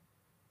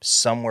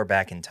somewhere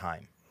back in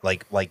time.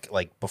 Like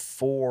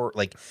before,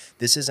 like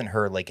this isn't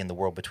her like in the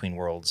world between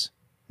worlds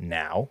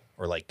now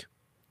or like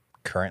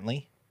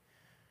currently,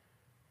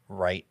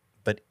 right?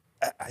 But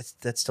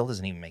that still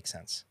doesn't even make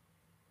sense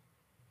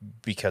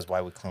because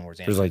why would Clone Wars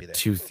There's Anakin be like there?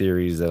 there's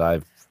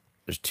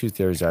two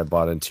theories that I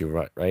bought into,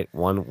 right?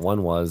 One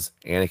was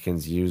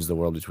Anakin's used the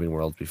world between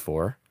worlds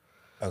before,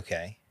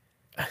 Okay,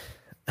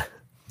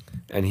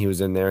 and he was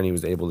in there and he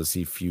was able to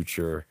see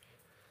future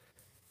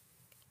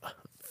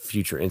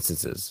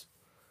instances,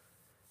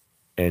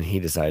 and he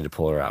decided to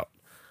pull her out.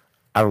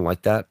 I don't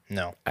like that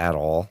no, at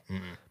all,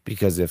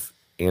 because if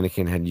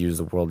Anakin had used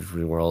the world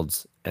between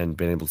worlds and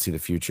been able to see the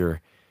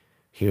future,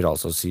 he would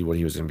also see what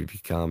he was going to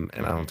become,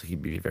 and I don't think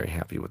he'd be very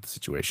happy with the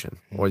situation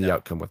or the No.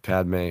 outcome with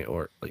Padme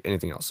or like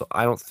anything else. So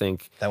I don't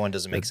think that one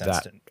doesn't make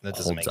sense. That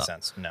doesn't holds make up.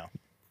 sense. No.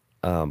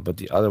 But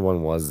the other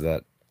one was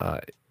that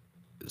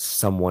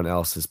someone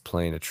else is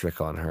playing a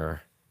trick on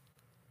her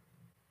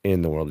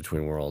in the world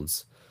between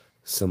worlds,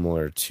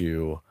 similar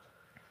to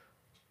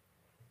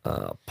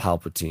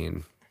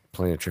Palpatine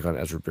playing a trick on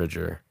Ezra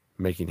Bridger,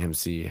 making him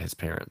see his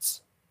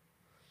parents.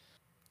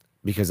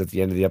 Because at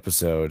the end of the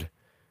episode,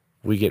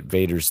 we get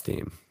Vader's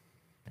theme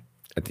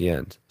at the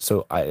end.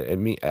 So it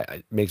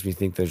makes me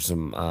think there's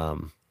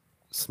some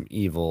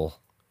evil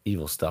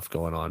stuff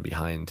going on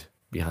behind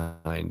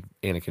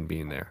Anakin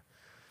being there.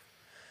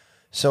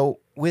 So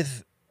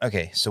with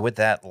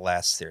that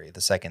last theory,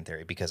 the second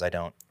theory, because I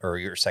don't, or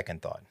your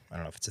second thought, I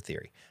don't know if it's a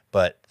theory,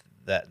 but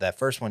that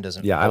first one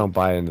doesn't. Yeah, I don't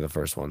buy into the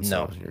first one,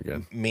 so No, you're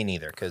good. me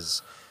neither.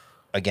 Because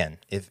again,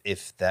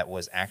 if that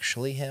was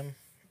actually him,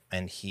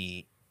 and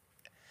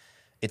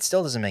it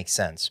still doesn't make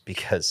sense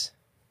because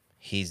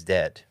he's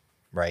dead,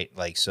 right?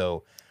 Like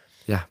so.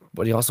 Yeah,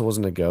 but he also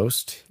wasn't a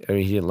ghost. I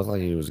mean, he didn't look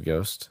like he was a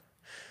ghost.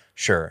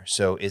 Sure.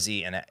 So is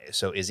he an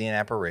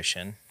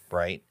apparition,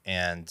 right?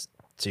 And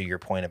to your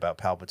point about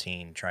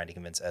Palpatine trying to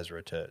convince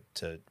Ezra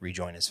to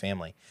rejoin his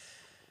family,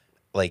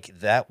 like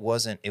that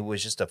wasn't. It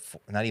was just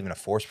not even a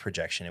force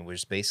projection. It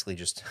was basically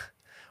just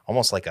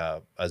almost like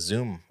a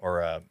Zoom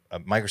or a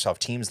Microsoft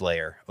Teams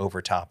layer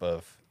over top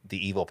of the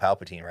evil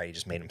Palpatine, right? He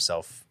just made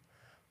himself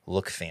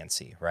look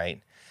fancy,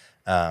 right?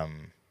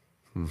 And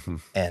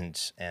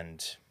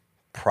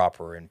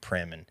proper and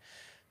prim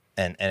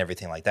and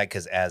everything like that.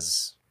 Because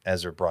as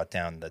Ezra brought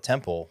down the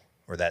temple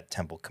or that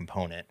temple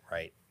component,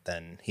 right,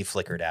 then he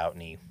flickered out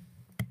and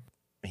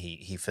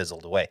he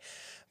fizzled away.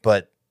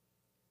 But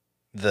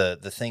the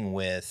thing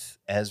with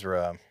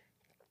Ezra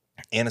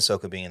and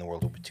Ahsoka being in the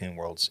world between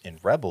worlds in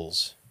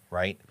Rebels,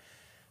 right?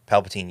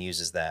 Palpatine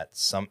uses that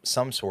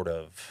some sort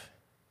of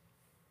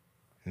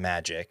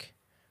magic,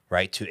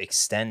 right, to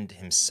extend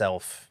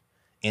himself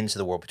into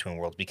the world between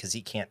worlds because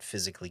he can't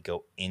physically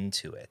go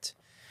into it.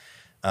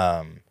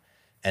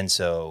 And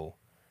so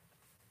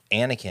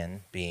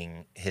Anakin,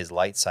 being his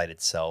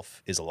light-sided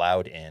self, is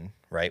allowed in,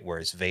 right?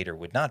 Whereas Vader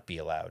would not be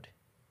allowed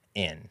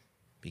in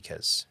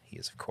because he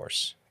is, of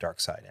course, dark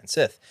side and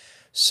Sith.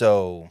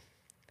 So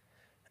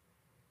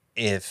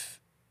if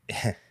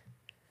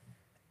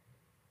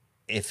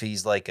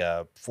he's like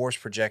a force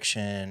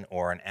projection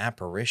or an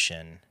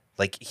apparition,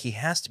 like he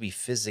has to be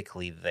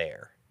physically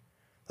there.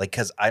 Like,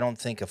 because I don't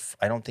think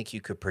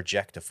you could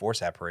project a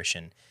force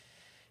apparition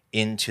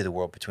into the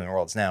world between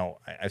worlds. Now,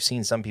 I've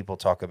seen some people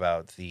talk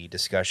about the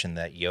discussion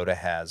that Yoda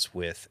has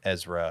with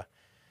Ezra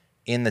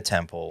in the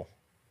temple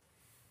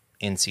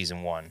in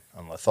season 1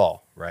 on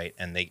Lothal, right?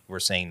 And they were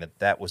saying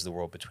that was the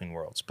world between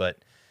worlds, but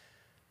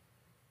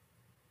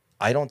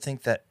I don't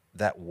think that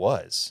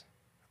was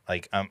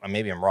like.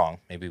 Maybe I'm wrong.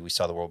 Maybe we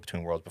saw the world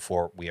between worlds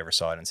before we ever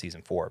saw it in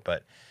season 4,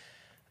 but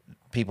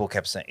people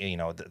kept saying,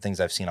 the things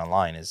I've seen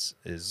online is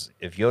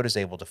if Yoda's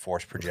able to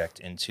force project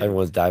into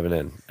Everyone's diving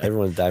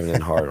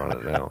in hard on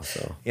it now.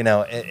 So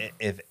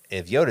if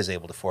Yoda's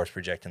able to force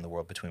project in the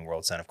world between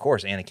worlds, then of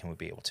course Anakin would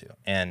be able to.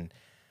 And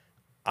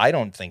I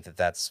don't think that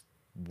that's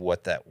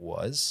what that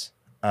was.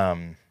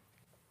 And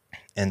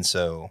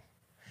so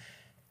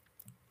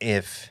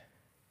if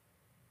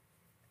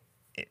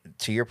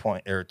to your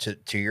point, or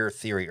to your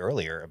theory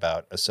earlier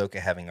about Ahsoka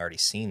having already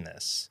seen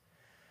this,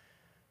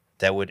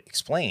 that would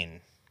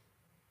explain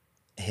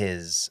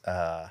his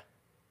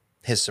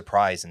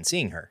surprise in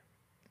seeing her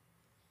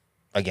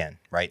again,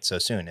 right? So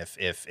soon.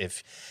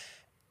 If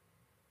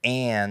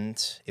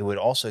and it would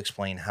also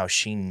explain how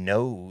she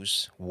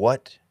knows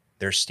what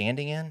they're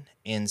standing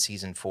in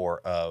season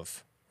 4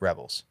 of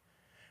Rebels,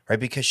 right?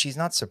 Because she's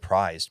not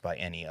surprised by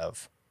any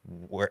of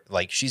where,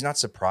 like, she's not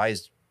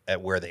surprised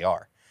at where they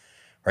are,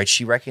 right?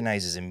 She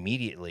recognizes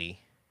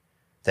immediately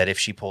that if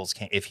he pulls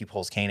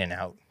Kanan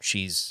out,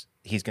 he's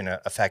going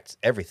to affect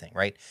everything,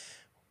 right?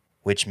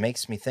 Which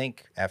makes me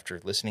think,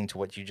 after listening to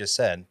what you just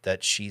said,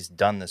 that she's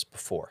done this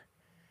before,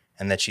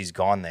 and that she's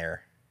gone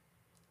there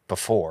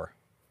before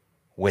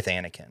with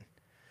Anakin.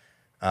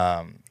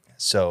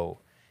 So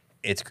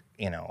it's,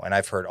 and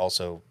I've heard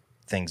also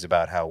things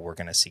about how we're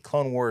going to see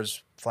Clone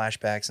Wars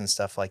flashbacks and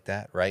stuff like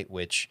that, right?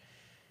 Which,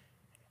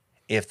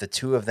 if the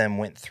two of them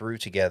went through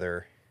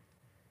together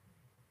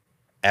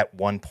at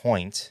one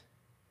point,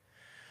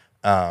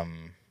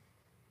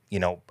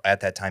 at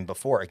that time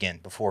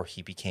before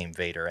he became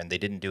Vader, and they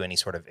didn't do any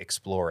sort of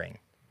exploring,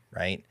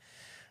 right?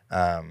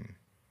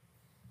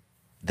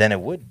 Then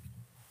it would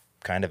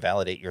kind of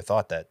validate your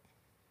thought that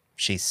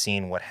she's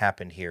seen what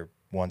happened here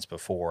once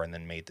before and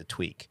then made the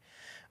tweak.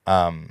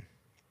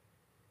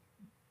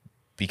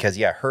 Because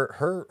yeah,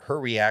 her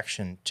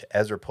reaction to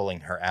Ezra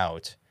pulling her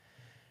out,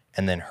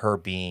 and then her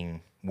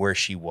being where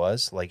she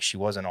was, like, she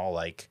wasn't all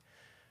like,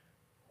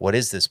 what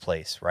is this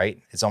place,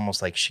 right? It's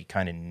almost like she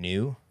kind of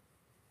knew,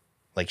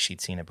 like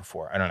she'd seen it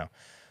before. I don't know.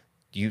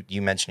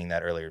 You mentioning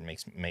that earlier made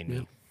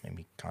me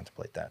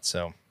contemplate that.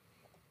 So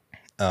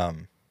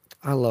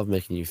I love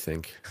making you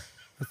think.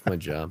 That's my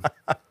job.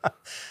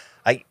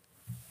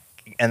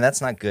 And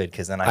that's not good,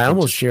 because then I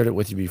almost shared it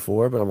with you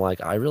before, but I'm like,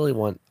 I really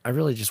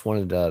just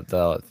wanted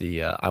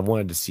I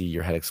wanted to see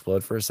your head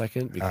explode for a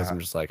second, because I'm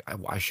just like,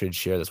 I should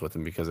share this with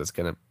him, because it's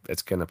gonna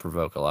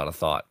provoke a lot of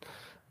thought.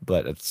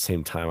 But at the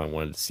same time, I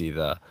wanted to see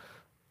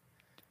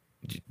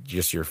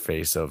just your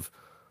face of,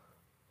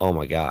 oh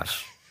my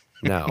gosh,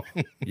 no,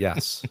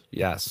 yes,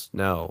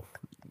 no.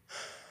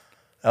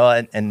 Oh,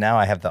 and now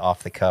I have the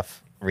off the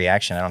cuff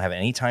reaction. I don't have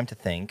any time to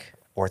think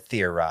or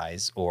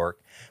theorize or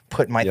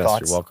put my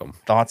Yes, you're welcome.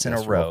 thoughts in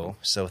Yes, a you're row. welcome.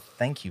 So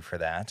thank you for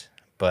that.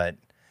 But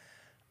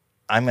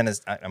I'm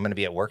gonna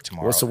be at work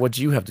tomorrow. Well, so what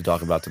do you have to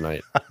talk about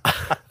tonight?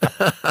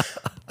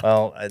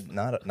 Well,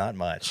 not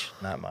much.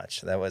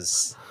 That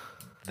was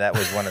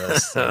one of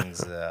those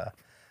things.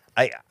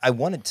 I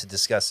wanted to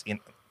discuss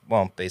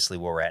basically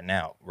where we're at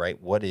now,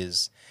 right? What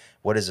is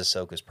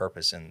Ahsoka's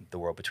purpose in the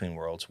world between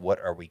worlds? What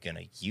are we going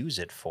to use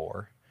it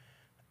for,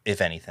 if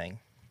anything?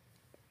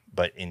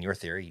 But in your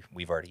theory,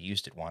 we've already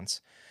used it once.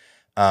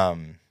 Yeah,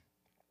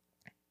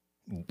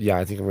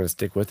 I think I'm going to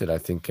stick with it. I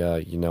think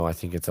I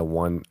think it's a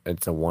one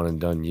and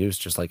done use,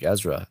 just like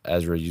Ezra.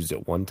 Ezra used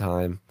it one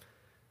time,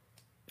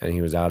 and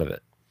he was out of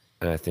it.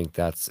 And I think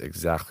that's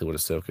exactly what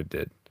Ahsoka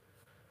did,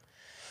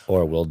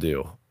 or will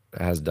do,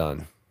 has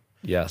done.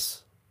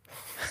 Yes.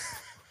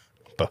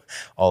 But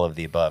all of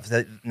the above.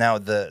 Now,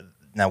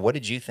 what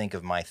did you think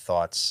of my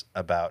thoughts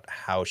about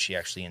how she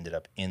actually ended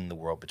up in the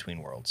world between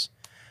worlds?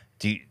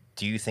 Do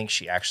you think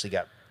she actually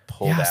got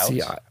pulled out,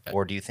 see,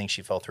 or do you think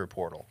she fell through a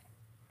portal?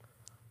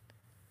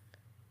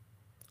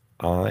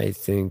 I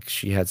think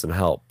she had some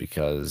help,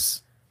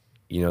 because,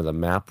 the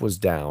map was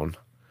down.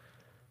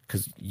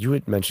 Because you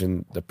had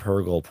mentioned the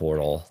Purgle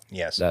portal.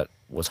 Yes. That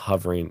was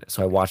hovering.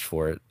 So I watched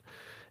for it.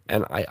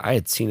 And I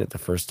had seen it the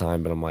first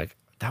time, but I'm like,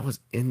 that was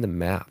in the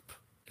map.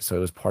 So it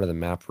was part of the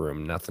map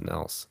room, nothing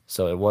else.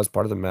 So it was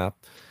part of the map.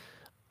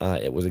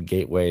 It was a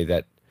gateway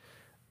that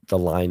the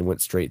line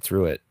went straight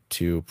through it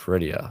to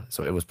Peridia.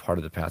 So it was part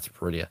of the path to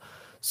Peridia.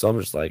 So I'm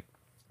just like,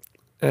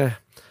 I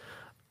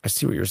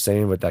see what you're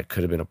saying, but that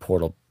could have been a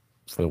portal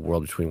for the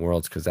world between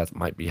worlds, because that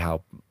might be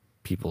how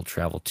people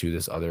travel to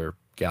this other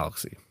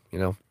galaxy,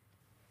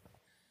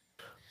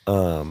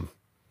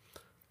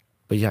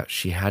 But yeah,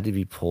 she had to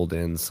be pulled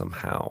in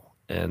somehow.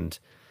 And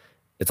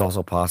it's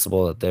also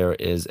possible that there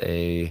is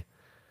a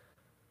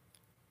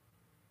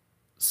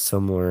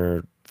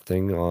similar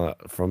thing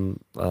from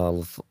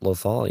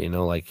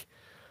Lothal, like,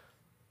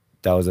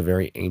 that was a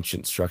very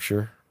ancient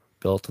structure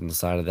built on the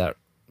side of that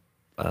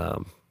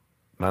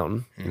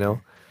mountain,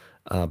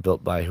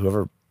 built by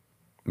whoever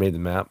made the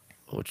map,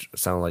 which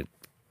sounded like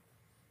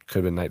could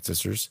have been Night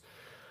Sisters.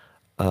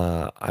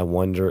 I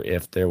wonder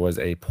if there was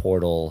a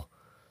portal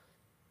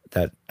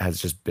that has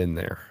just been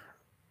there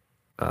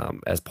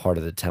as part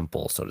of the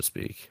temple, so to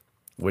speak,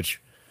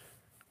 which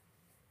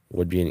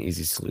would be an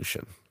easy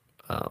solution.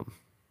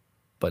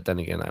 But then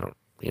again, I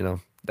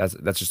don't,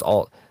 that's just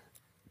all,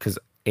 because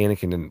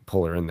Anakin didn't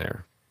pull her in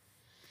there,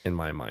 in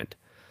my mind.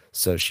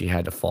 So she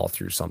had to fall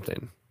through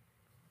something.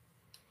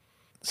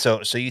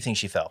 So you think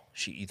she fell?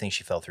 You think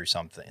she fell through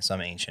some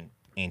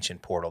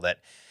ancient portal that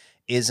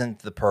isn't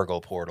the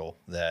Purgle portal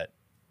that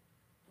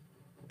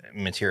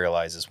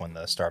materializes when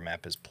the star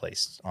map is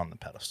placed on the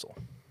pedestal?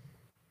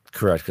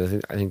 Correct,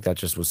 because I think that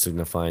just was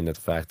signifying that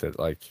the fact that,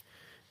 like,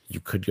 you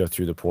could go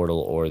through the portal,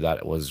 or that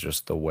it was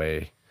just the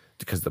way,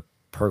 because the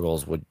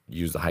Purgles would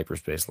use the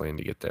hyperspace lane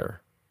to get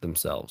there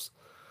themselves.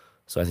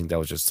 So I think that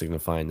was just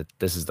signifying that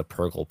this is the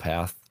Purgle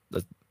path,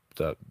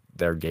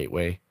 their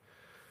gateway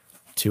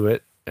to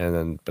it, and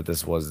then but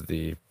this was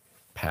the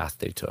path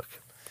they took.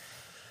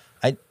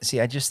 I see.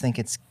 I just think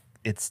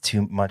it's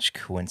too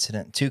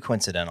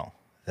coincidental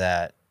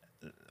that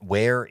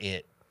where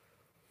it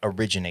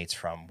originates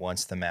from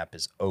once the map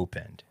is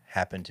opened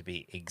happened to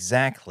be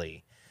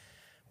exactly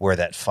where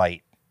that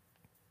fight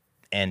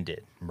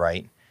ended,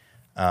 right?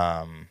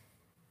 Yeah,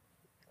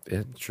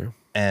 true.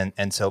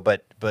 And so,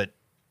 but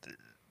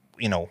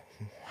you know,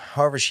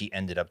 however she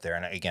ended up there,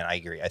 and again, I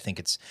agree. I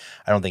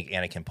don't think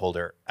Anakin pulled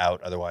her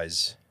out.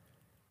 Otherwise,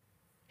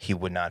 he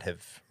would not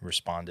have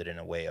responded in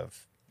a way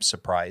of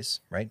surprise,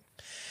 right?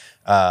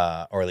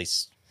 Or at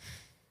least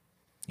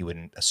you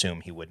wouldn't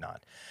assume he would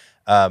not.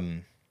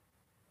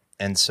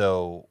 And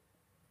so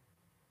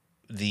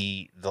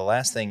the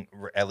last thing,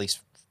 at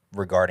least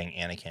regarding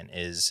Anakin,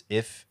 is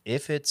if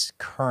it's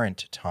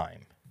current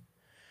time,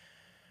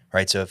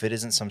 right? So if it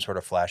isn't some sort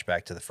of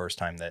flashback to the first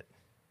time that,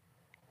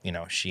 you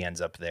know, she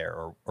ends up there,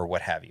 or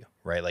what have you,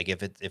 right? Like if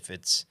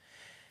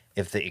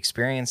the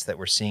experience that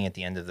we're seeing at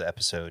the end of the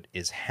episode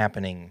is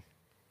happening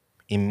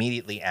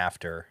immediately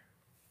after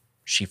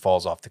she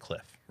falls off the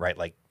cliff, right?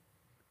 Like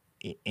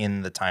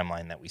in the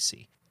timeline that we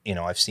see, you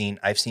know, I've seen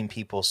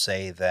people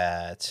say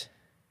that,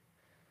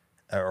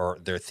 or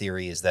their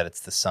theory is that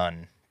it's the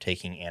son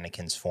taking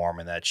Anakin's form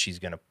and that she's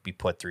going to be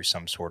put through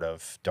some sort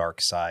of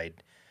dark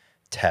side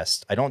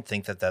test. I don't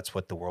think that that's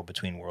what the World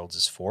Between Worlds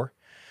is for.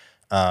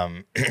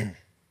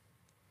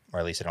 Or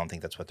at least I don't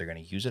think that's what they're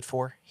going to use it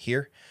for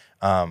here.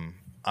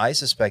 I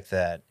suspect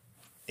that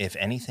if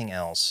anything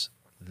else,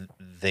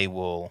 they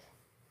will,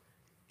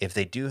 if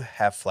they do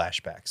have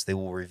flashbacks, they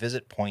will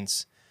revisit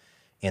points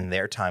in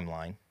their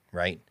timeline,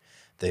 right?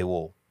 They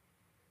will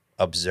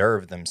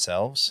observe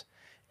themselves.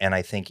 And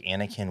I think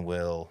Anakin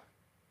will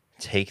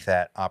take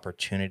that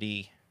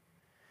opportunity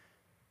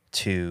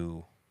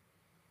to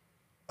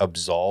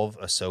absolve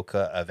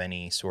Ahsoka of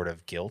any sort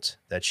of guilt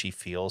that she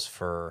feels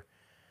for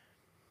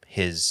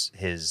his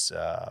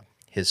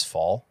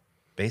fall,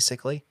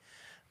 basically,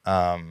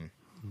 and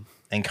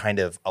kind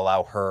of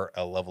allow her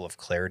a level of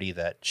clarity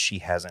that she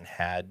hasn't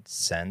had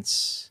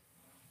since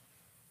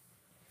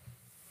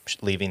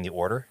leaving the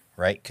Order,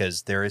 right?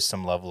 Because there is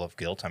some level of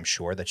guilt, I'm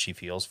sure, that she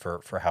feels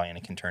for how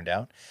Anakin turned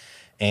out.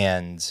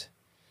 And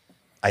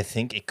I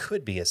think it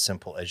could be as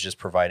simple as just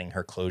providing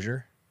her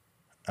closure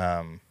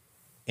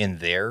in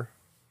their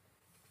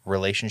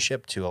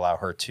relationship to allow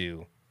her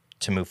to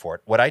move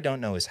forward. What I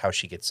don't know is how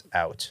she gets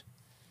out,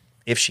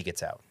 if she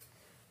gets out.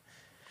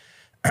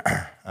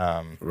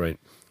 Right.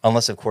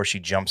 Unless, of course, she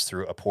jumps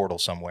through a portal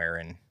somewhere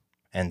and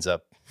ends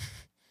up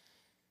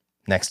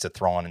next to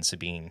Thrawn and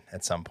Sabine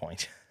at some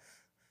point.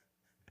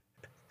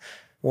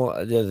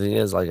 Well, the other thing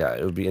is, like,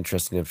 it would be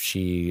interesting if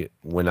she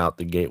went out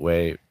the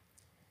gateway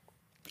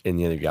in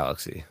the other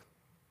galaxy.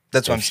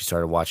 That's what she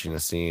started watching a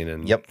scene,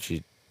 and Yep.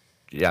 she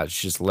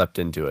just leapt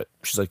into it.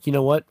 She's like, you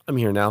know what? I'm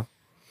here now.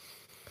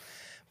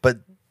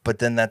 But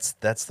then that's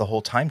the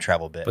whole time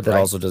travel bit. But that right?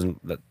 also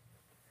doesn't.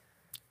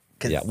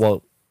 Yeah.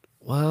 Well.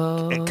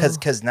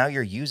 Because now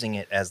you're using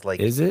it as like,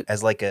 is it?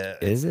 As like a,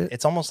 is it?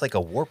 It's almost like a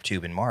warp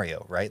tube in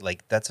Mario, right?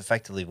 Like that's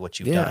effectively what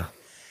you've done.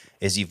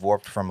 Is you've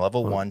warped from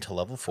level 1 to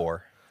level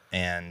 4,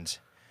 and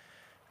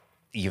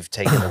you've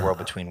taken the World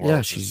Between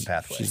Worlds as the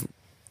pathway.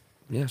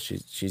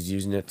 She's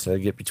using it to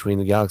get between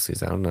the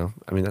galaxies. I don't know.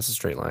 I mean, that's a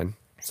straight line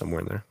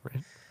somewhere in there,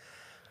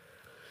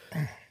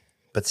 right?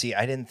 But see,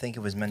 I didn't think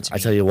it was meant to be. I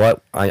tell you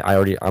what, I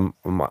already.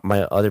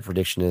 My other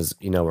prediction is,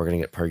 we're gonna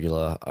get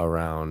Pergula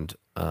around.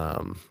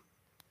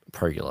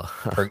 Pergula.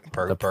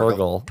 The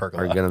Purgle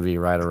are gonna be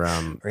right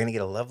around. We're gonna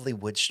get a lovely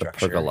wood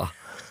structure.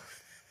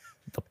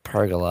 The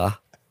Pergola.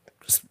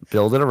 Just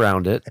build it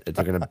around it.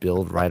 They're gonna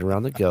build right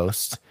around the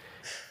ghost,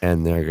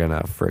 and they're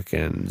gonna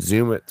freaking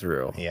zoom it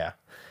through. Yeah.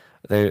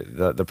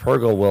 The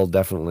Purgle will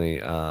definitely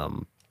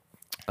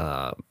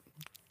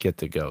get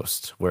the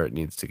ghost where it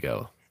needs to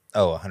go.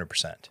 Oh,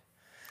 100%.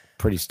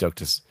 Pretty stoked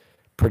to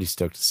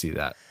see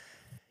that.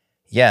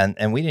 Yeah,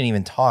 and we didn't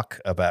even talk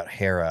about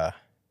Hera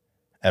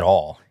at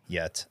all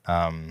yet.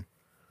 And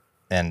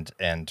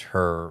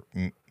her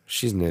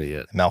she's an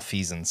idiot.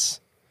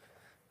 Malfeasance,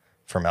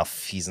 for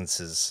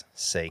malfeasance's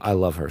sake. I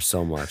love her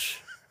so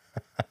much.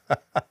 I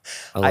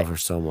love her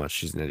so much.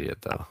 She's an idiot,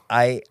 though.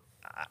 I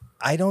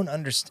don't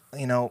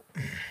understand.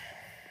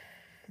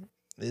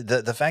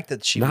 The fact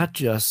that she not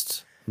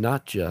just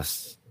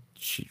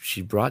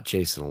she brought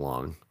Jason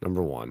along,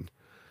 number one,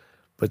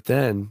 but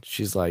then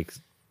she's like,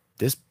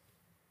 this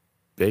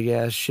big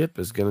ass ship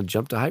is gonna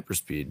jump to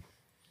hyperspeed,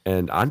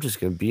 and I'm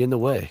just gonna be in the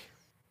way.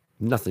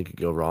 Nothing could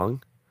go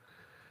wrong.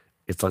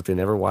 It's like they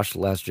never watched The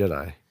Last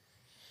Jedi.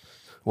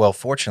 Well,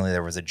 fortunately,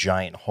 there was a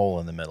giant hole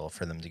in the middle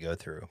for them to go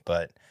through.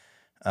 But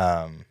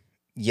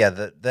yeah,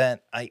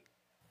 that I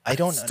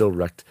don't still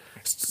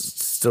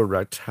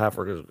wrecked half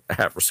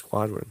her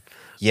squadron.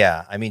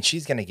 Yeah, I mean,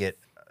 she's gonna get.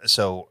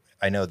 So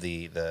I know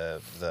the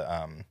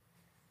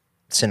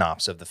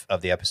synopsis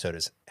of the episode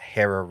is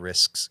Hera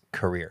risks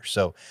career.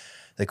 So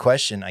the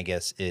question, I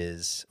guess,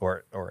 is,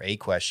 or a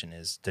question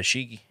is, does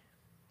she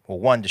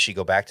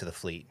go back to the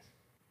fleet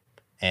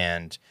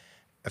and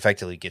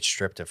effectively get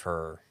stripped of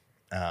her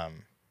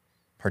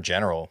her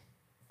general,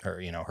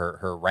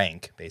 her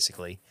rank,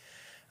 basically?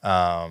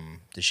 Does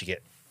she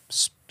get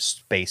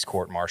space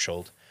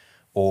court-martialed,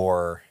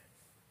 or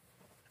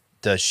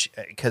does she?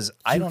 Because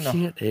I don't know.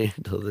 You can't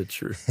handle the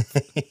truth.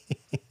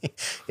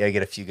 Yeah, I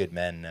get a few good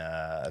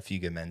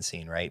men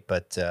scene, right?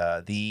 But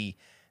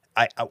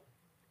I,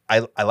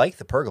 I like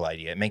the Purgle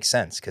idea. It makes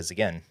sense because,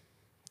 again,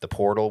 the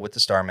portal with the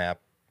star map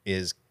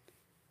is,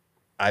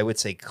 I would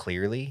say,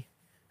 clearly,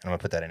 and I'm gonna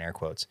put that in air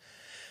quotes,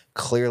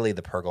 clearly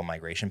the Purgle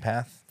migration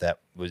path that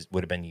would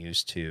have been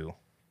used to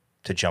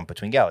jump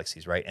between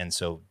galaxies, right? And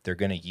so they're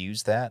going to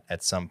use that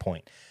at some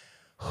point.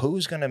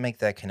 Who's going to make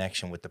that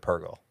connection with the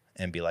Purgle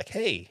and be like,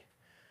 hey,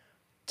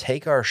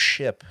 take our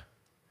ship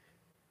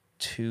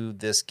to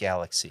this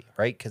galaxy,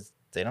 right? Because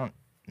they don't,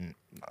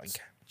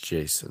 like.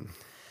 Jason.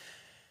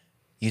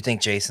 You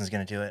think Jason's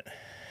going to do it?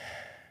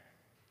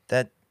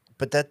 But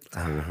I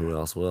don't know who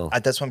else will.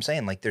 that's what I'm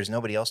saying. Like, there's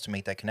nobody else to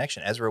make that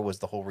connection. Ezra was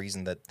the whole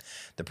reason that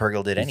the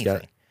Purgle did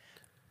anything.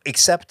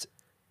 Except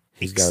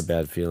he's got a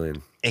bad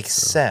feeling.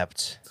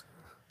 Except,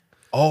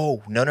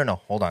 oh,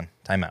 no. Hold on.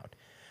 Time out.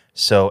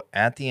 So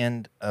at the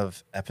end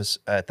of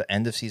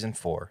season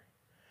 4,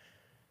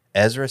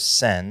 Ezra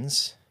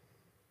sends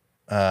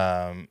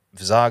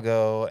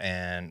Vizago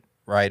and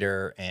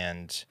Ryder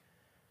and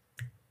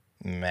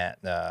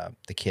Matt,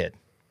 the kid.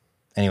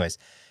 Anyways,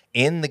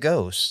 in the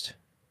Ghost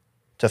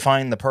to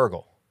find the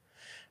Purgle.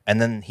 And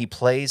then he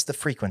plays the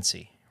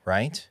frequency,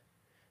 right?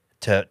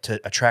 To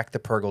attract the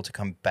Purgle to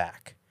come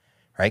back,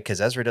 right? Because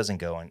Ezra doesn't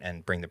go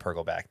and bring the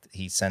Purgle back.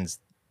 He sends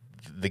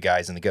the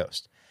guys in the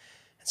Ghost.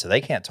 And so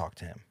they can't talk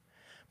to him.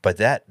 But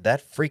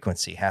that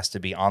frequency has to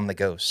be on the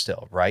Ghost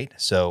still, right?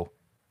 So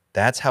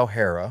that's how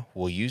Hera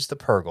will use the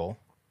Purgle.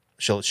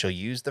 She'll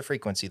use the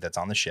frequency that's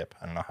on the ship.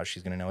 I don't know how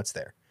she's going to know it's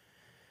there.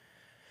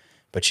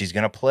 But she's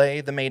going to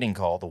play the mating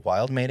call, the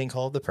wild mating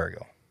call of the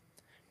Purgle,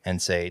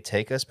 and say,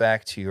 take us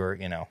back to your,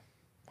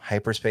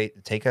 hyperspace,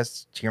 take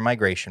us to your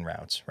migration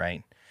routes,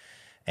 right?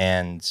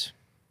 And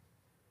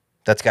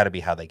that's got to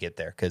be how they get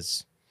there,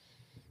 because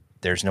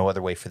there's no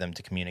other way for them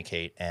to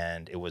communicate.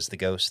 And it was the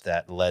Ghost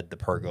that led the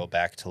Purgle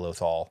back to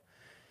Lothal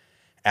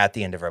at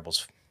the end of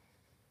Rebels,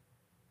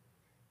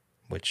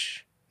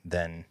 which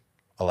then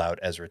allowed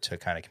Ezra to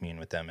kind of commune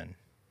with them. And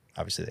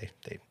obviously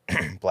they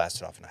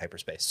blasted off into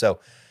hyperspace. So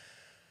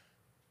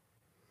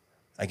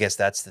I guess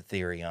that's the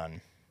theory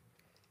on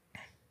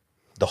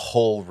the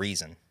whole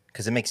reason,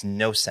 because it makes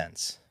no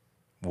sense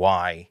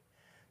why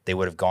they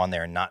would have gone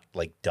there and not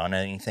like done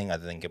anything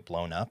other than get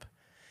blown up,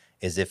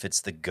 is if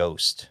it's the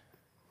Ghost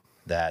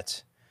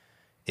that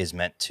is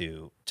meant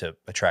to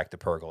attract the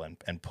Purgle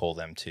and pull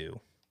them to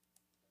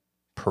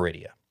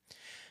Peridia.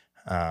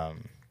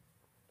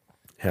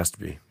 Has to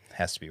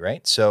be,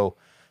 right? So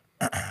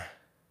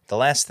the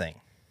last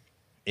thing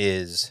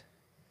is,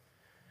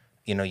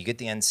 you get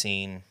the end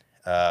scene.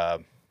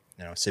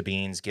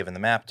 Sabine's given the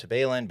map to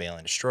Baylan.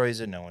 Baylan destroys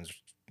it. No one's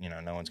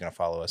going to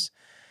follow us.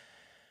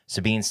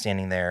 Sabine's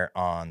standing there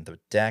on the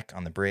deck,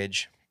 on the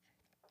bridge.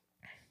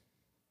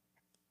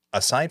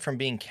 Aside from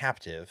being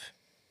captive,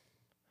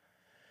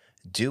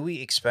 do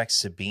we expect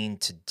Sabine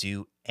to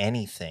do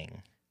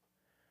anything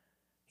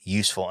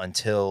useful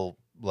until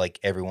like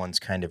everyone's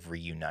kind of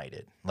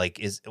reunited?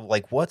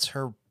 What's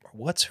her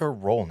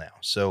role now?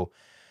 So,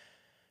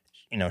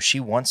 she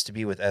wants to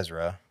be with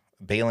Ezra.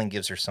 Baylan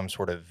gives her some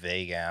sort of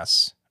vague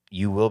ass,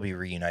 you will be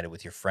reunited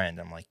with your friend.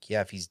 I'm like, yeah,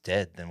 if he's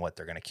dead, then what?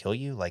 They're going to kill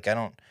you? Like, I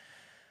don't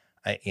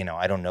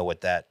know what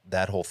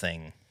that whole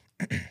thing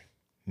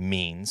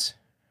means,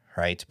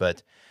 right?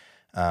 But,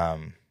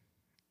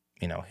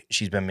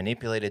 she's been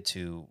manipulated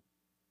to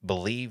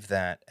believe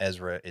that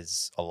Ezra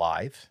is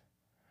alive.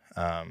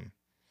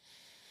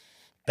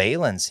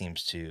 Baylan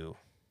seems to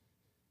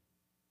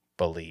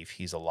believe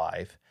he's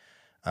alive,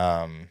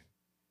 or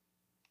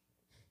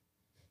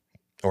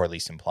at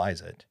least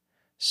implies it.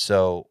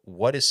 So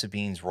what is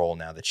Sabine's role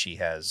now that she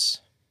has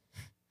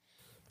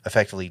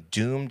effectively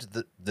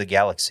doomed the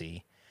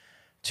galaxy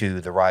to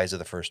the rise of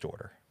the First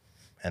Order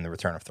and the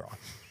return of Thrawn?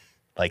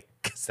 Like,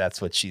 'cause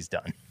that's what she's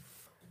done.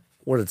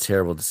 What a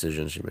terrible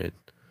decision she made.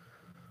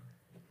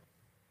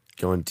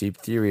 Going deep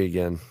theory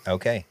again.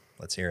 Okay,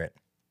 let's hear it.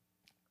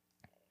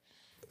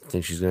 I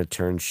think she's going to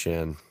turn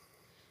Shin.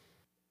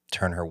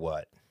 Turn her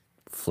what?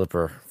 Flip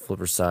her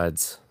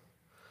sides.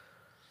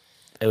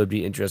 It would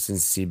be interesting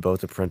to see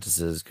both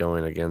apprentices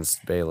going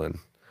against Baylan.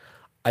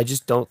 I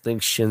just don't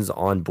think Shin's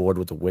on board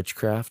with the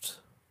witchcraft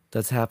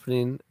that's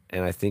happening.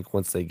 And I think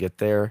once they get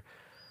there...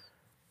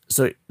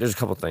 So there's a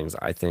couple things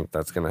I think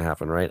that's going to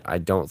happen, right? I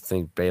don't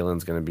think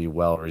Baylan's going to be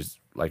well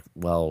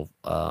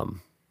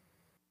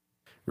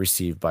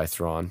received by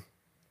Thrawn.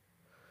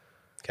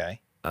 Okay.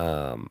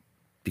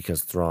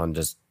 Because Thrawn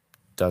just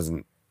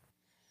doesn't...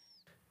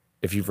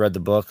 if you've read the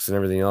books and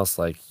everything else,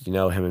 like, him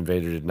and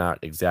Vader did not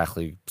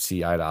exactly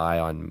see eye to eye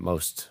on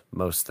most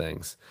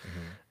things.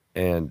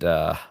 And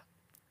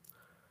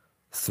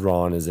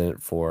Thrawn is in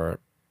it for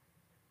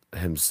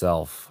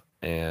himself,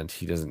 and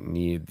he doesn't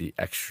need the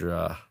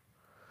extra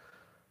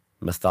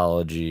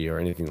mythology or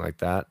anything like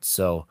that.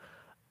 So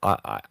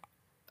I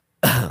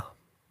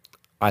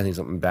I think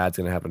something bad's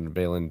gonna happen to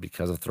Balin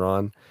because of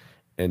Thrawn,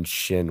 and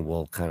Shin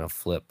will kind of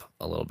flip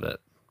a little bit.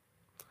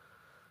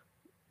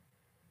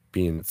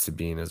 Being that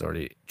Sabine is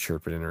already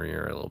chirping in her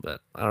ear a little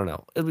bit. I don't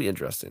know. It'll be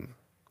interesting.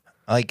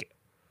 Like,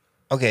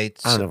 okay, I don't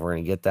so, know if we're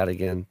gonna get that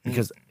again,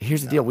 because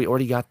here's the deal: we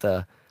already got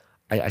the.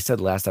 I said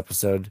last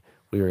episode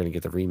we were gonna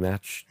get the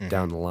rematch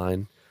down the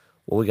line.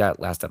 Well, we got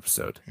last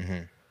episode,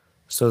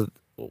 so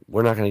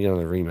we're not gonna get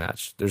another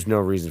rematch. There's no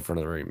reason for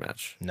another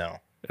rematch. no.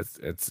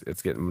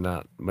 It's getting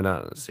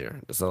monotonous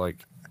here. So like,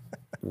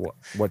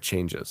 what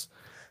changes?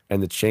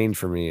 And the change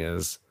for me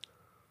is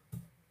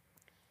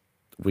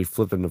we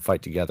flip them to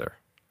fight together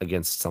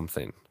against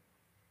something.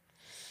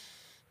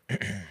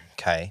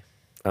 Okay.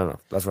 I don't know.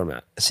 That's where I'm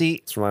at. See,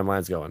 That's where my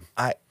mind's going.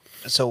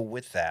 so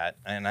with that,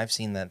 and I've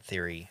seen that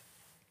theory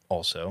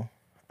also.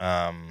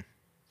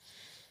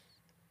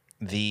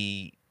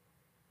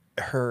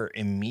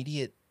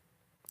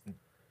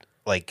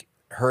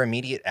 Her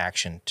immediate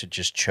action to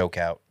just choke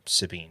out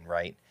Sabine,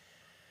 right?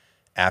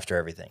 After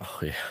everything. Oh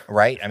yeah.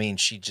 Right? I mean,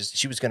 she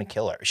was going to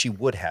kill her. She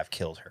would have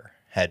killed her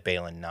had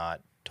Balin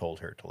not told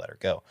her to let her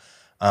go.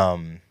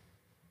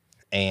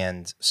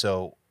 And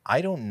so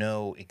I don't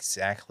know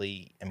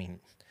exactly. I mean,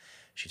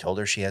 she told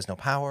her she has no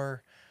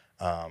power.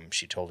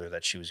 She told her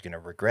that she was going to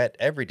regret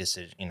every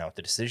decision,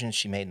 the decisions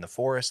she made in the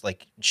forest.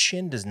 Like,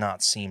 Shin does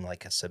not seem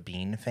like a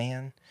Sabine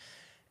fan.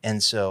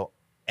 And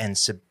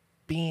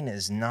Sabine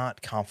is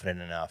not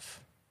confident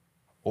enough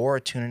or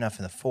attuned enough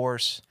in the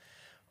Force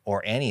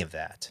or any of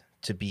that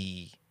to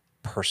be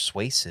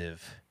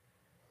persuasive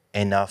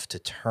enough to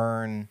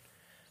turn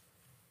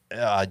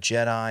a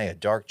Jedi, a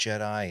dark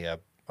Jedi, a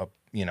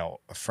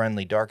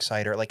friendly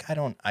darksider. Like,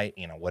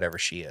 whatever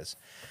she is.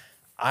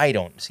 I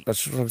don't see.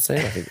 That's what I'm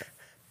saying. I think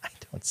I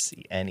don't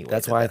see any way.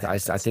 that's why that I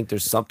happens. think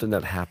there's something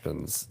that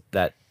happens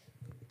that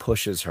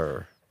pushes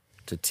her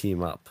to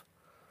team up.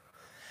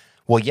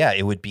 Well, yeah,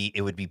 it would be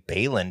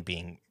Balin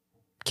being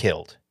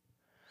killed.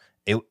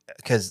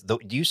 Because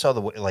you saw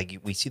the way, like,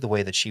 we see the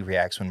way that she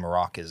reacts when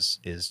Marok is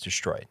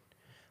destroyed,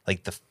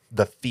 like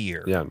the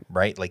fear, Yeah.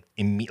 right? Like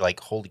like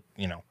holy,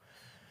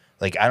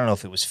 like, I don't know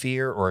if it was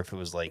fear or if it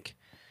was like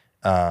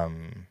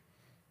angst.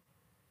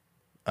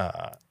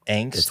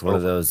 It's one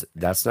of those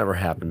that's never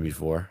happened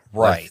before.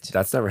 Right. Like,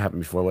 that's never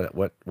happened before.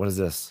 What is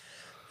this?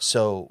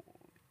 So,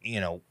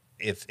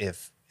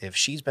 if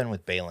she's been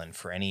with Balin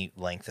for any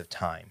length of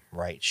time,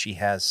 right, she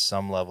has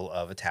some level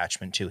of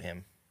attachment to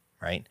him,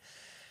 right?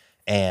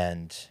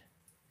 And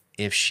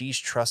if she's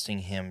trusting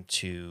him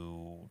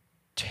to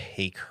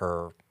take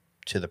her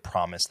to the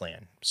promised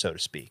land, so to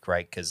speak,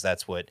 right? Because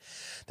that's what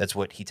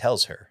he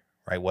tells her,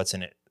 right? What's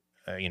in it?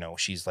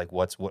 She's like,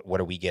 what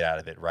do we get out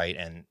of it, right?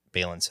 And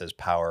Balin says,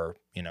 power,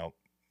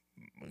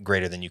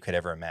 greater than you could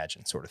ever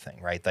imagine, sort of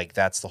thing, right? Like,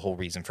 that's the whole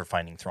reason for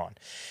finding Thrawn.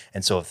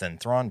 And so if then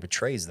Thrawn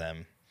betrays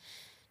them,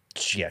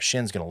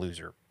 Shin's gonna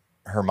lose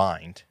her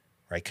mind,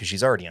 right? Because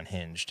she's already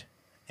unhinged,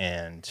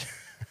 and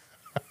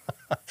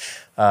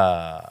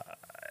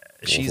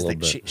she's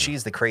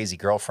the crazy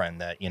girlfriend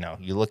that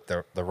you look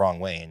the wrong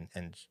way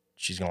and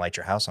she's gonna light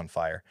your house on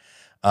fire.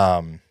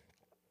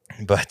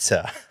 But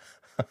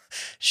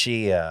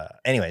she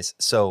anyways,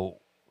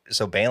 so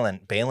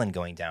Balin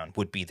going down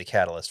would be the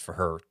catalyst for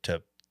her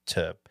to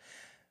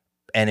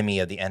enemy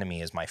of the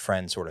enemy is my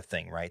friend sort of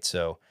thing, right?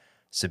 So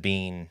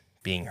Sabine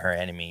being her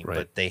enemy, Right.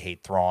 but they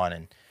hate Thrawn,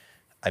 and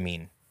I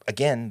mean,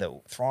 again,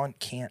 though, Thrawn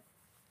can't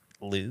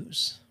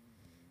lose,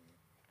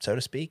 so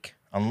to speak,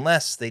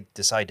 unless they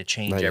decide to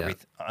change Not yet.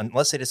 everything.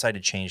 Unless they decide to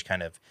change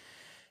kind of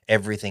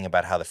everything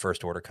about how the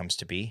First Order comes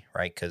to be,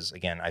 right? Because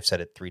again, I've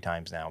said it 3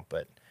 times now,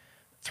 but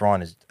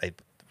Thrawn is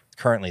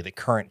currently the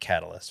current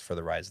catalyst for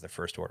the rise of the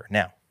First Order.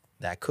 Now,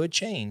 that could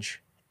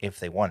change if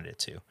they wanted it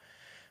to.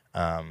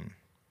 I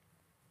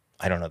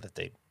don't know that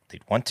they'd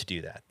want to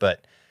do that,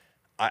 but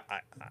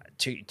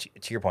to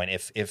your point,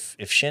 if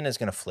Shin is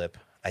going to flip,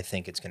 I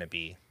think it's going to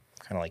be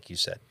kind of like you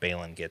said.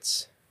 Balin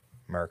gets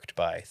murked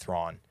by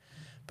Thrawn,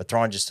 but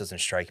Thrawn just doesn't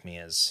strike me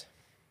as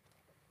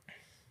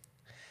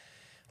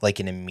like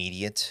an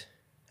immediate.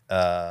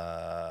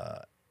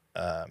 Like,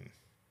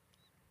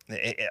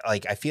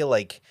 I feel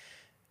like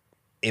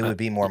it would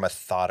be more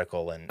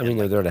methodical and. I mean,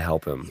 they're like, there to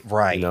help him,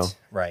 right,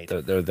 right.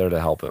 They're there to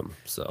help him.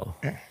 So,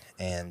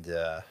 And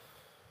so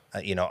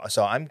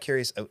I'm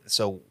curious.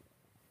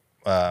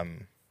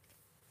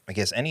 I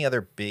guess any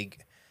other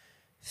big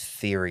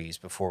theories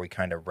before we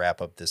kind of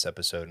wrap up this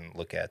episode and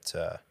look at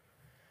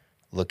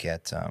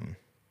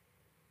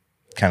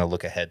kind of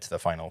look ahead to the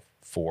final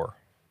four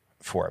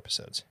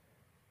episodes.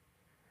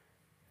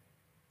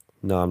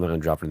 no, I'm not gonna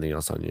drop anything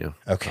else on you.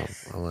 Okay.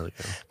 I'll let it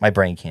go. My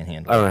brain can't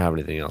handle I it. don't have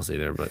anything else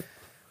either, but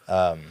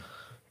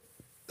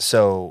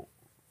So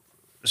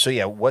So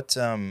yeah, what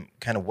what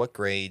kind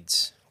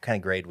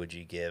of grade would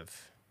you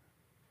give?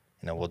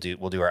 We'll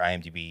do our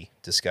IMDb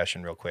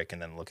discussion real quick,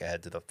 and then look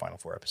ahead to the final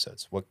 4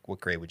 episodes. What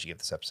grade would you give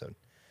this episode?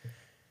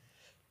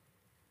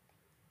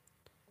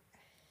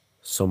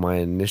 So my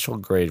initial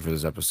grade for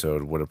this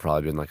episode would have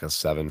probably been like a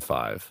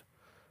 7.5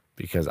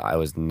 because I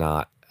was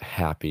not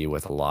happy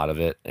with a lot of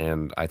it.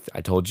 And I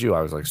told you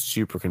I was like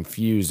super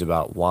confused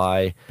about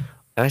why,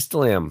 and I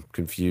still am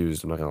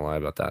confused. I'm not going to lie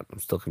about that. I'm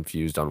still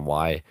confused on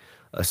why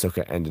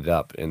Ahsoka ended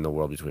up in the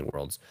world between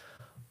worlds.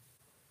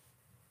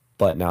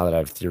 But now that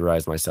I've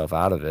theorized myself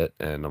out of it,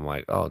 and I'm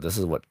like, oh, this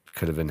is what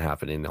could have been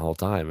happening the whole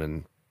time,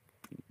 and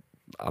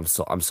I'm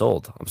sold. I'm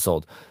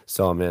sold.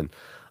 So I'm in.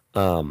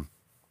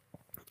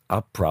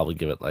 I'll probably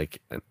give it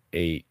like an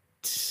 8,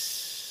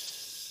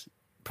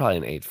 probably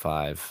an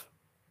 8.5.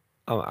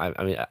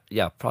 I mean,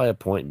 yeah, probably a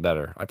point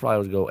better. I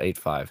probably would go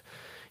 8.5.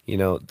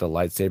 The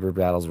lightsaber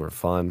battles were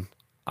fun.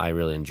 I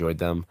really enjoyed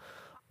them.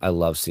 I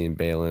love seeing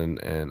Balin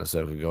and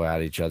Ahsoka go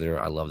at each other.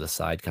 I love the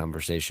side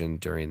conversation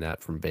during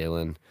that from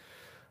Balin.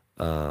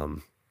 I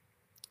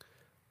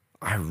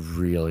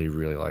really,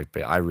 really like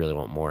Balin. I really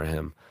want more of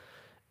him.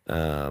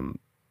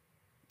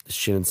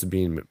 Shin and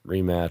Sabine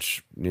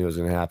rematch, knew it was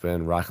going to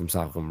happen. Rock'em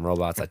Sock'em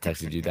Robots. I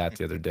texted you that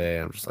the other day.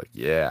 I'm just like,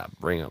 yeah,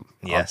 bring them.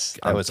 Yes,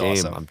 that I'm was game.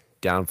 awesome. I'm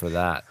down for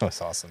that. That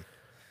was awesome.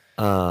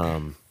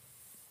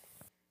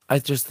 I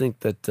just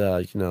think that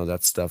that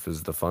stuff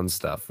is the fun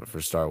stuff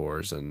for Star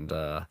Wars, and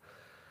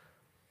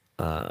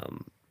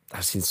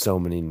I've seen so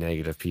many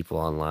negative people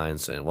online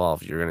saying, "Well,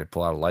 if you're going to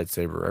pull out a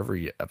lightsaber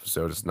every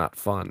episode, it's not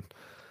fun."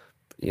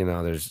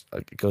 There's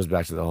it goes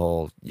back to the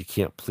whole you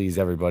can't please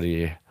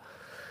everybody.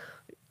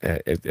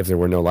 If there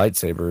were no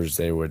lightsabers,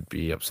 they would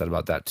be upset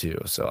about that too.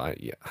 So I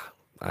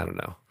don't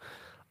know.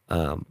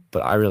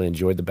 But I really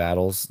enjoyed the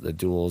battles, the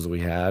duels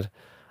we had.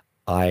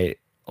 I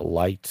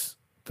liked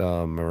the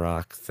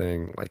Marak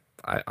thing. Like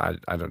I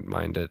don't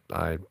mind it.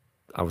 I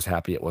was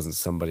happy it wasn't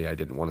somebody I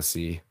didn't want to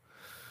see.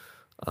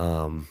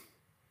 And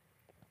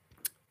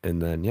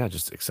then yeah,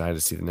 just excited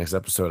to see the next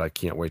episode. I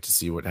can't wait to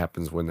see what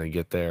happens when they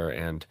get there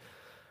and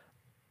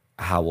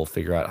how we'll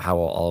figure out how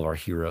all of our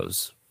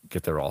heroes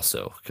get there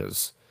also,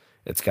 because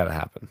it's got to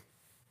happen.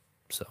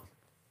 So,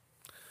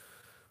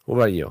 what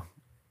about you?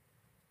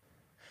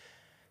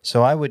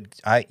 So I'm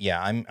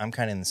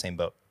kind of in the same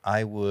boat.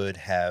 I would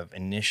have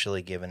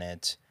initially given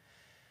it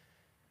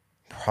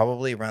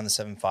probably around the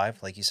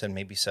 7.5, like you said,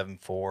 maybe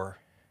 7.4 or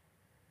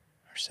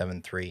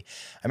 7.3.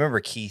 I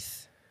remember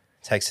Keith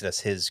texted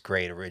us his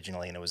grade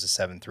originally, and it was a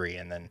 7.3,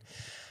 and then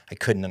I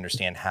couldn't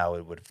understand how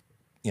it would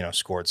have,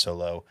 scored so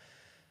low.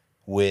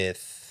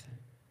 With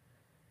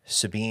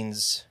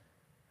Sabine's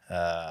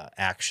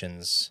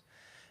actions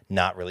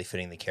not really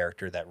fitting the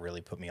character, that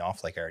really put me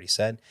off, like I already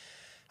said.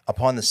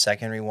 Upon the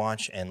second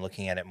rewatch and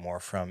looking at it more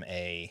from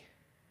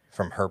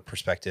her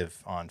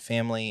perspective on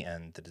family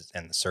and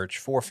the search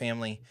for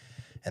family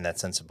and that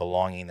sense of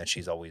belonging that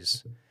she's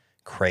always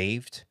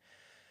craved,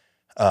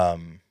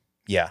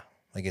 yeah,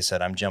 like I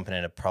said, I'm jumping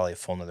in at probably a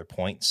full another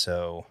point,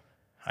 so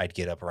I'd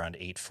get up around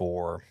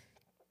 8.4,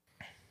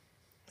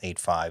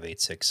 8.5,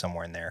 8.6,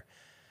 somewhere in there.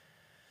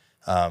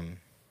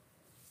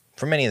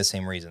 For many of the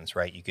same reasons,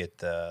 right? You get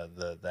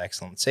the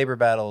excellent saber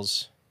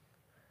battles,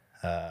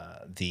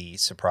 the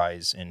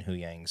surprise in Hu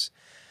Yang's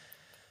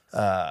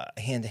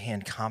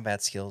hand-to-hand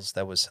combat skills.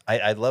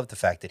 I love the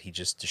fact that he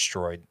just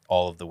destroyed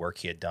all of the work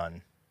he had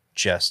done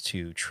just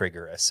to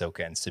trigger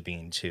Ahsoka and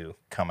Sabine to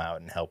come out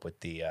and help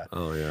with the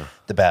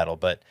the battle.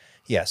 But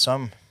yeah, so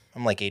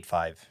I'm like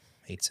 8.5,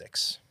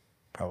 8.6,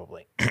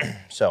 probably.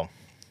 So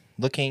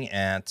looking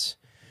at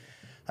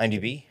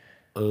IMDb.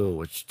 Oh,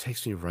 which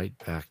takes me right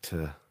back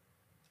to.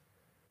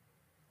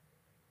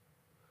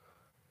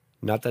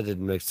 Not that it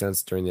didn't make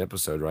sense during the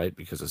episode, right?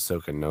 Because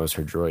Ahsoka knows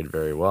her droid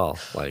very well.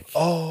 Like, she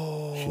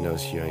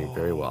knows Huyang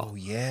very well. Oh,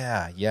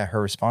 yeah,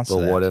 her response But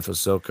to that. what if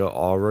Ahsoka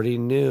already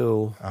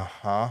knew?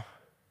 Uh-huh.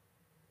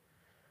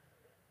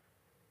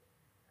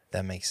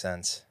 That makes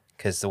sense.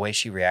 Because the way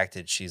she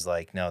reacted, she's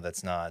like, no,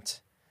 that's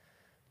not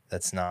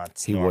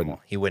He normal. wouldn't.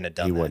 He wouldn't have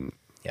done He that. wouldn't.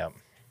 Yep.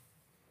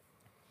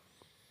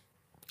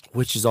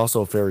 Which is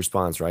also a fair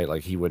response, right?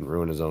 Like, he wouldn't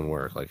ruin his own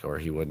work, or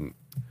he wouldn't.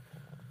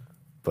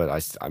 But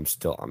I'm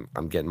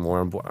getting more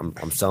on board.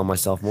 I'm selling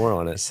myself more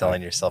on it. You're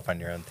selling yourself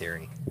on your own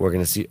theory. We're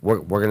gonna see a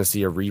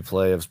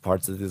replay of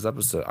parts of this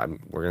episode.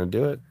 We're gonna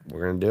do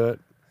it.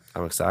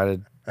 I'm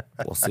excited.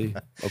 We'll see.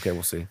 Okay,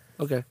 we'll see.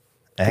 Okay.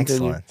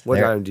 Continue. Excellent. What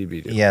did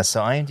IMDb do? Yeah, so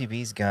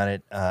IMDb's got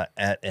it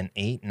at an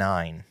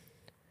 8.9.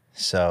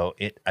 So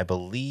it, I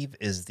believe,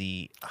 is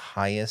the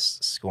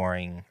highest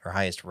scoring or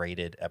highest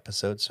rated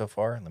episode so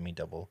far. Let me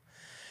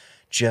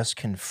just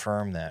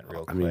confirm that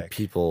real quick. I mean,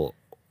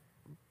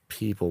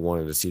 people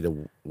wanted to see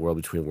the World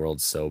Between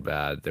Worlds so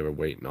bad. They were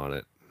waiting on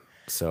it.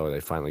 So they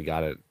finally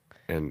got it.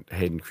 And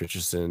Hayden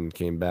Christensen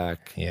came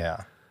back.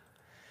 Yeah.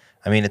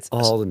 I mean, it's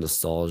all the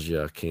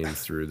nostalgia came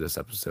through this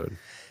episode.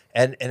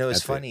 And it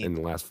was funny. In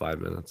the last 5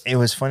 minutes. It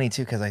was funny,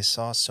 too, because I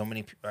saw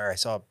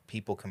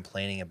people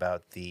complaining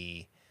about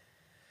the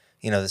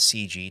the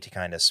CG to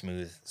kind of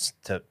smooth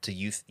to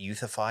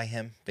youthify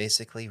him,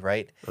 basically,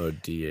 right? Oh,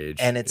 DH.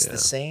 And it's yeah. the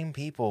same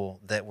people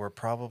that were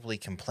probably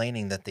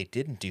complaining that they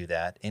didn't do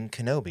that in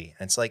Kenobi.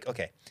 And it's like,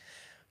 okay,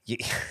 you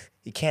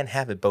you can't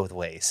have it both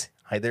ways.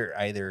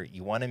 Either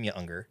you want him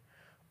younger,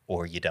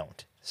 or you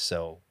don't.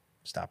 So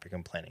stop your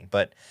complaining.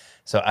 But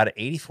so out of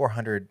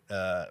 8,400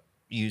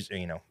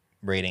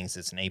 ratings,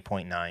 it's an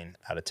 8.9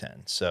 out of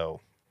 10. So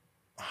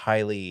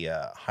highly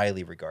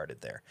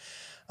regarded there.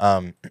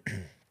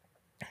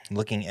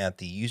 Looking at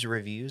the user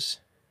reviews,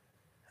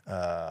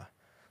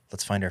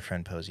 let's find our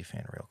friend Posey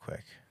Fan real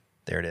quick.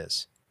 There it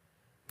is.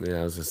 Yeah,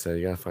 I was gonna say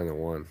you gotta find the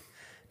one.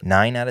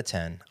 9 out of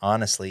 10.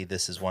 Honestly,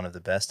 this is one of the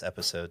best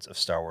episodes of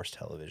Star Wars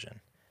television.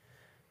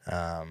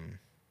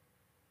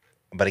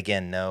 But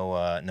again,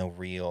 no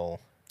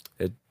real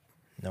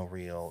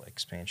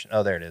expansion.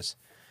 Oh, there it is.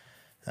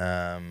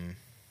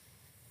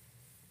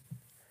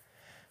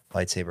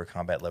 Lightsaber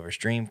combat lover's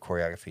dream,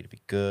 choreography to be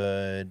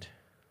good.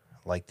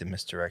 Like the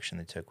misdirection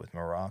they took with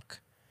Marok.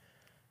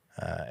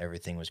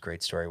 Everything was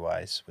great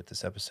story-wise with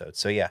this episode.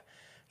 So yeah,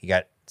 you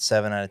got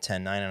 7 out of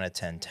 10, 9 out of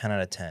 10, 10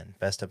 out of 10.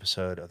 Best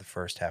episode of the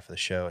first half of the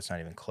show. It's not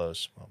even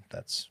close. Well,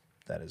 that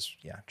is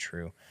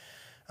true.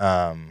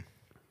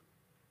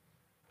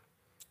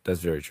 That's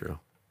very true.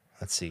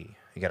 Let's see.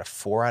 You got a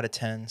 4 out of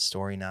 10.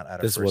 Story not out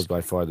of This first. was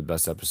by far the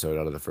best episode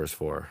out of the first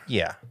 4.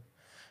 Yeah.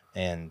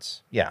 And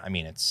yeah, I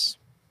mean,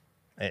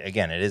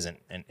 again, it isn't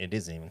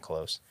even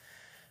close.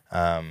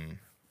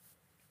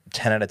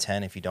 10 out of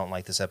 10. If you don't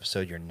like this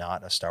episode, you're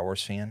not a Star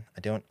Wars fan.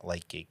 I don't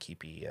like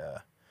gatekeepy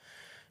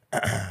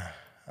I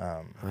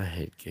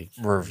hate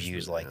gatekeepers,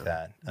 reviews like man.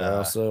 that. But I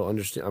also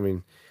understand. I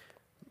mean,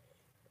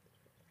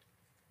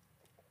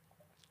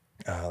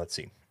 Let's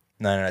see.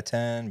 9 out of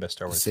 10. Best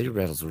Star the Wars. saber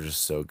battles were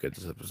just so good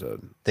this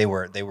episode. They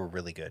were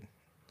really good.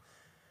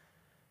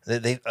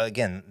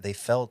 They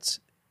felt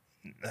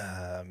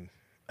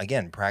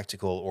again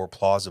practical or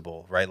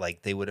plausible, right?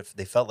 Like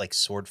they felt like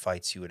sword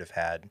fights you would have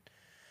had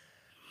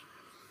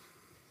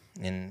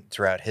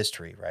throughout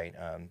history, right?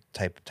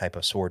 Type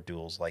of sword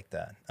duels like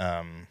that.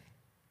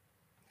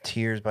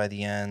 Tears by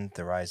the end.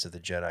 The Rise of the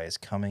Jedi is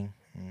coming.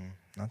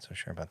 Not so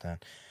sure about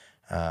that.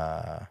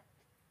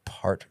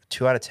 Part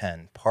 2 out of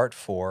 10. Part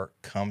 4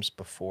 comes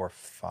before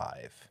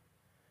 5.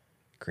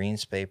 Green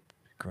spray.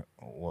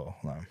 Whoa,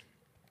 hold on.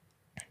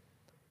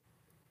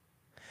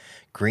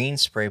 Green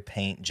spray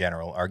paint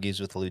general argues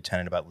with the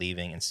lieutenant about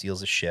leaving and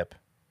steals a ship.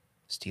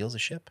 Steals a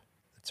ship?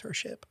 That's her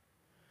ship.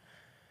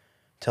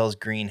 Tells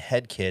Green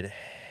head kid,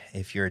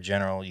 if you're a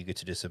general, you get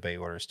to disobey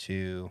orders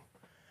too.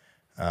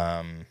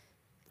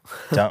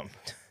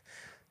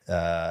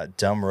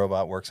 Dumb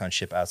robot works on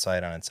ship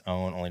outside on its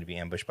own, only to be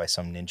ambushed by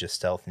some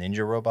stealth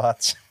ninja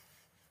robots.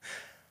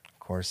 Of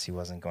course, he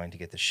wasn't going to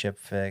get the ship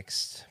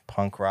fixed.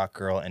 Punk rock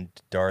girl and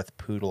Darth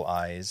Poodle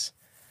Eyes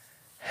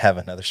have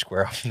another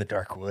square off in the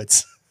dark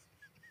woods.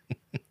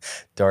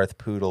 Darth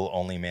Poodle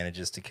only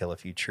manages to kill a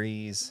few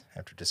trees.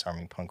 After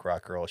disarming Punk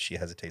Rock Girl, she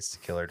hesitates to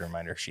kill her to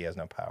remind her she has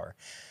no power.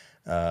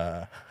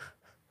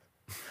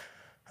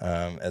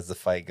 As the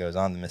fight goes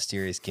on, the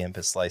mysterious Gimp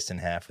is sliced in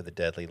half with a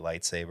deadly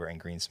lightsaber and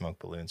green smoke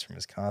balloons from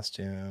his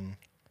costume.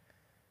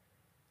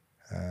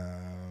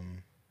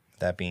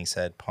 That being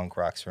said, Punk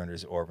Rock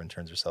surrenders the orb and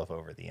turns herself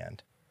over at the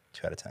end.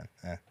 2 out of 10.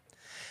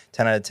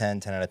 10 out of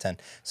 10, 10 out of 10.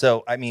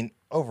 So, I mean,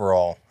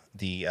 overall,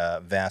 the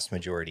vast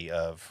majority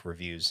of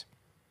reviews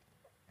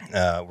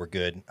were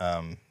good.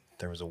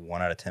 There was a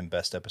 1 out of 10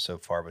 best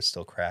episode far, but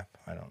still crap.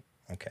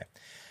 Okay.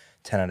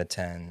 10 out of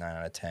 10, 9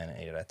 out of 10,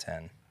 8 out of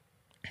 10.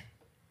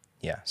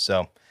 Yeah.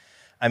 So,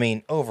 I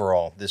mean,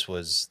 overall, this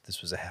was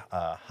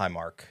a high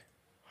mark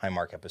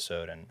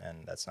episode,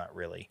 and that's not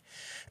really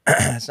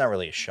it's not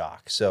really a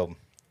shock. So,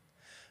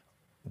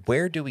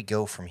 where do we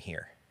go from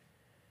here?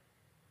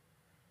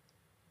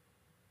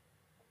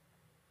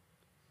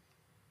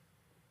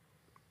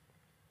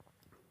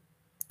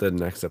 The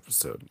next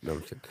episode. No,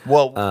 I'm kidding.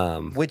 Well,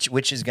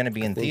 which is going to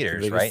be in I think the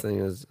theaters, biggest right? thing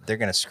is- They're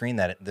going to screen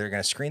that. They're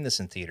going to screen this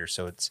in theaters,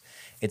 so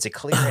it's a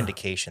clear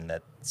indication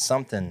that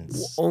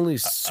something's only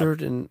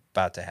certain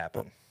about to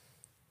happen.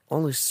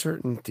 only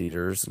certain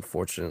theaters.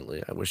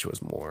 Unfortunately, I wish it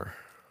was more.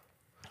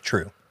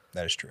 True,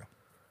 that is true.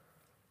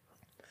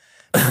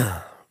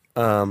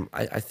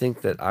 I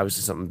think that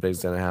obviously something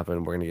big's gonna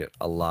happen. We're gonna get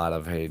a lot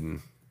of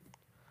Hayden,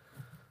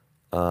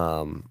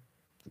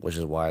 which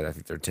is why I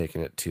think they're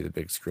taking it to the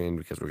big screen,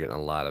 because we're getting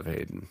a lot of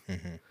Hayden,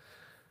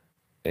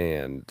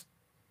 and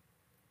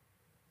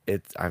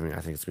I mean,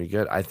 I think it's gonna be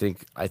good. I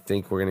think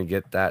we're gonna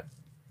get that.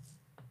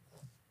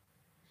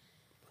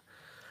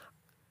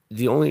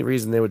 The only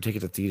reason they would take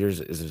it to theaters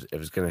is if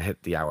it's gonna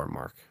hit the hour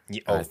mark.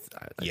 Yeah,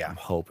 yeah. I'm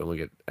hoping we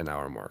get an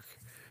hour mark.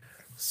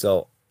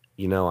 So,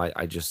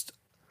 I just.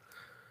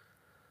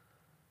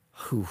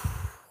 Whew.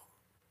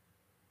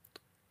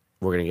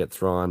 We're gonna get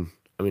Thrawn.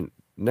 I mean,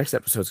 next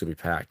episode's gonna be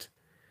packed.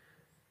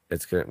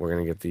 We're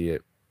gonna get the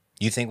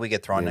You think we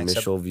get Thrawn next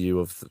initial view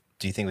of.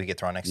 Do you think we get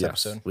Thrawn next Yes,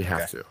 episode? we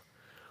have to.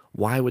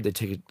 Why would they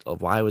take it?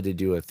 Why would they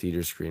do a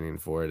theater screening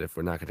for it if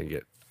we're not gonna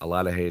get a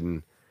lot of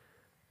Hayden,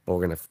 but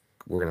we're gonna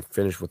we're gonna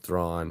finish with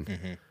Thrawn.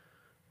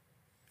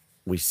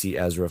 We see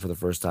Ezra for the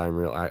first time.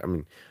 I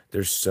mean,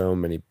 there's so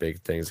many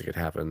big things that could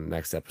happen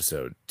next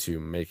episode to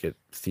make it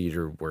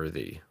theater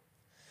worthy.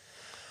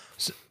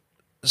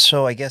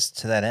 So I guess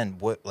to that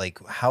end,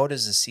 how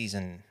does the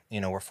season?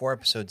 We're 4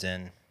 episodes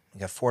in. We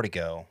got 4 to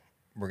go.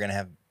 We're gonna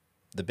have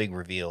the big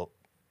reveal.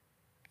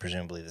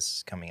 Presumably,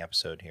 this coming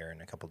episode here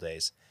in a couple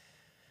days.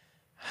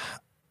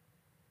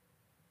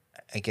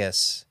 I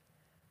guess.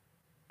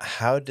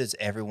 How does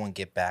everyone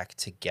get back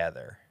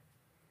together?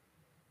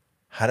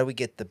 How do we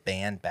get the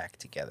band back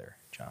together,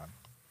 John?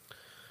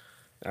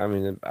 I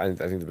mean, I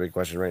think the big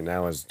question right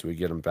now is, do we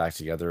get them back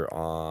together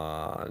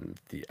on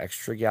the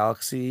extra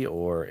galaxy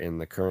or in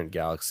the current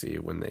galaxy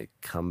when they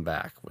come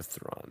back with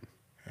Thrawn?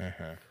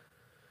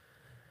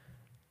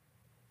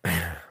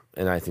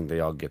 And I think they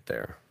all get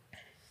there.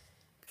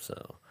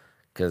 So,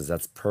 because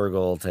that's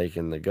Purgle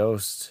taking the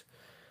ghost.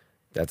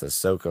 That's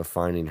Ahsoka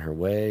finding her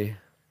way.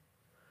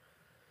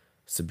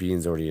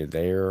 Sabine's already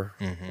there,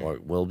 or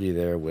will be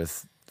there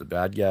with the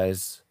bad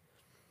guys.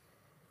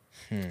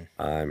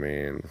 I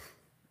mean,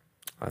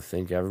 I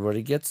think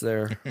everybody gets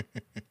there,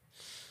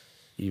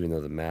 even though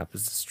the map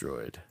is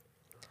destroyed.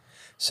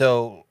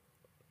 So,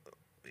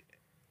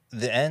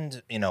 the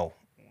end,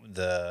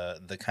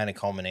 the kind of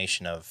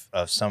culmination of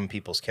some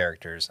people's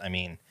characters. I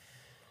mean,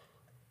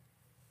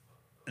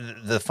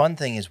 the fun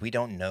thing is we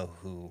don't know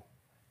who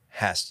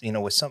has,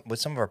 with some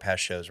of our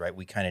past shows, right?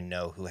 We kind of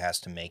know who has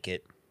to make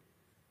it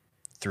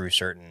through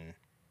certain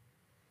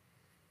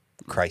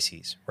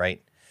crises,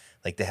 right?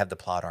 Like they have the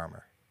plot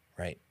armor,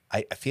 right?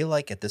 I feel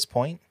like at this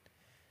point,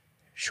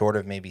 short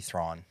of maybe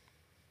Thrawn,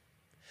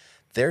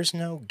 there's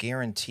no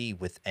guarantee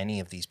with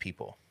any of these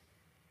people,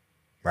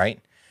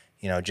 right?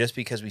 Just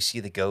because we see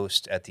the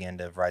ghost at the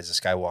end of Rise of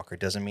Skywalker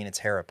doesn't mean it's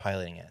Hera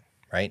piloting it,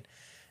 right?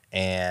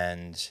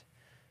 And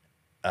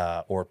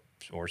or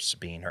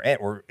Sabine,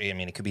 or I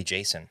mean, it could be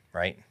Jason,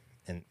 right?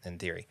 In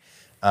theory.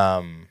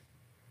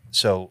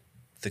 So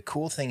the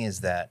cool thing is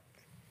that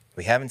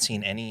we haven't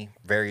seen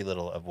very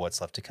little of what's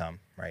left to come,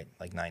 right?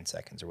 Like 9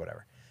 seconds or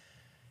whatever.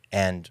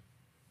 And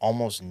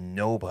almost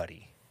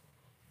nobody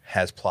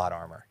has plot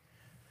armor.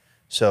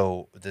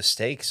 So the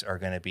stakes are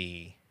going to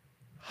be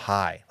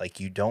high. Like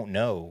you don't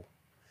know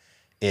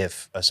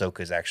if Ahsoka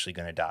is actually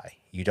going to die.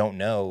 You don't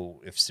know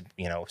if,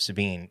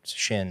 Sabine,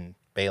 Shin,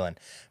 Balin,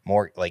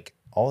 more like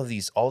all of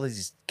these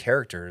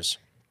characters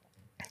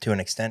to an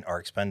extent are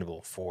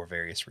expendable for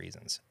various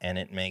reasons. And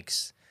it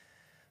makes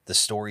the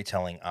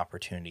storytelling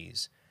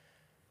opportunities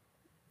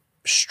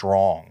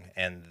strong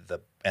and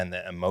the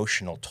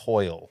emotional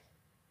toil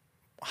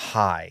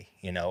high,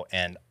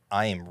 and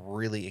I am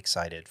really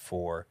excited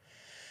for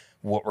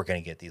what we're going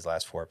to get these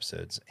last 4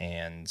 episodes,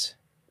 and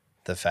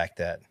the fact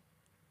that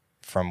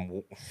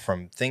from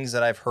things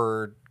that I've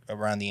heard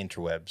around the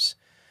interwebs,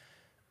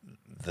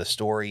 the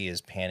story is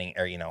panning,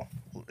 or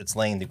it's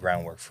laying the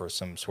groundwork for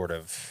some sort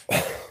of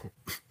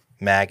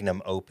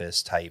magnum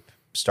opus type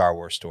Star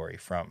Wars story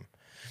from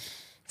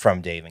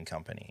Dave and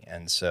company.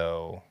 And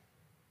so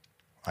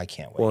I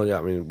can't wait. Well, yeah,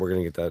 I mean, we're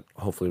going to get that.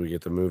 Hopefully we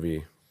get the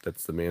movie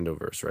that's the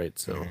Mandoverse, right?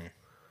 So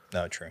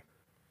No, true.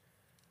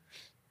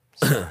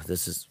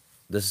 this is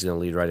going to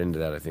lead right into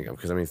that, I think,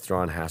 because I mean,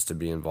 Thrawn has to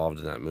be involved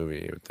in that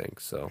movie, you would think.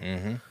 So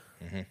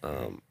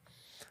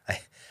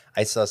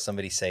I saw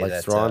somebody say like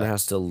that Thrawn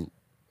has to.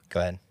 Go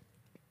ahead.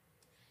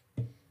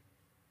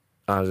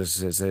 I was just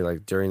going to say,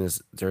 like, during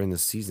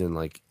this season,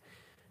 like,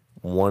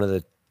 one of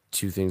the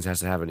 2 things has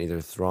to happen. Either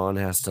Thrawn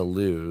has to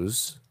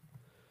lose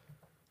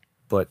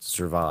but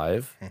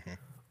survive,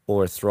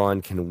 or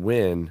Thrawn can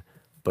win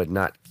but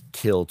not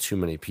kill too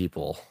many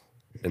people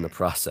in the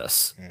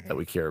process that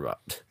we care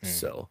about.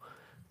 So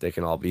they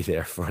can all be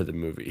there for the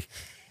movie.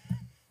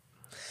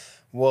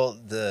 Well,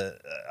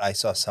 I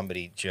saw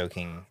somebody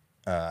joking,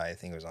 I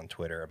think it was on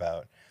Twitter,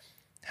 about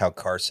how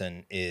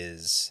Carson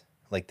is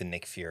like the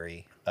Nick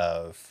Fury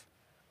of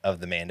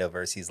the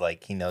Mandoverse. He's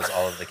like, he knows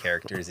all of the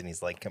characters and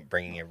he's like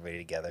bringing everybody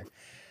together.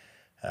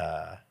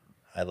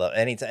 I love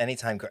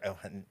anytime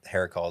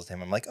Hera calls to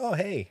him, I'm like, oh,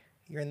 hey,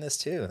 you're in this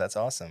too. That's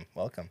awesome.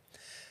 Welcome.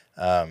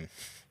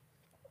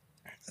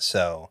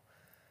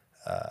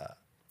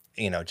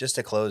 Just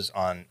to close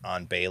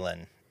on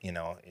Balin,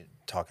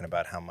 talking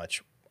about how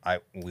much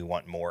we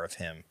want more of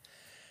him.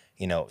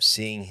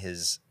 Seeing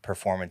his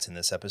performance in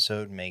this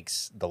episode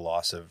makes the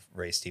loss of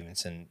Ray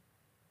Stevenson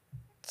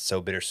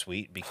so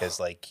bittersweet, because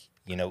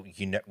we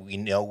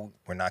know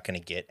we're not going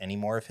to get any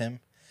more of him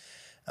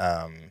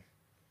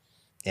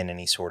in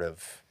any sort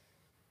of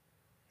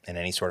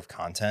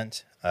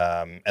content,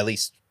 at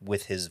least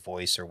with his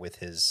voice or with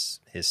his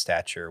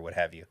stature or what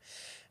have you.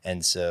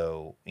 And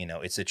so,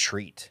 it's a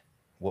treat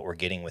what we're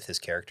getting with his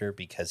character,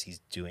 because he's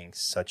doing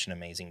such an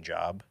amazing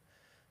job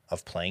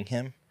of playing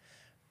him.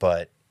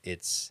 But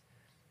it's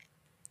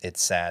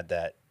sad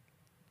that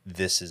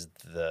this is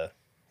the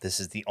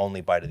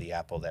only bite of the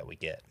apple that we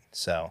get.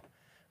 So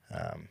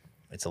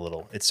it's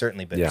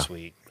certainly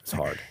bittersweet. Yeah, it's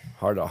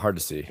hard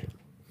to see.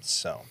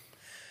 So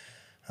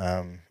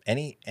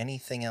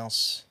anything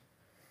else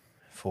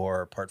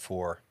for part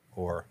 4?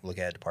 or look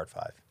ahead to part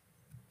 5.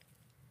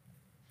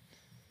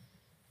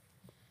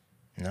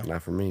 No,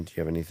 Not for me. Do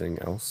you have anything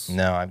else?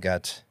 no, I've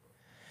got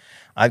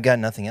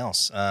nothing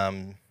else.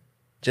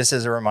 Just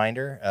as a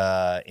reminder,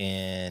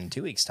 in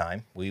 2 weeks'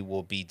 time, we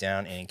will be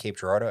down in Cape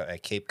Girardeau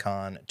at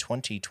CapeCon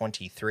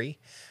 2023.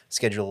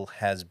 Schedule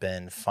has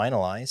been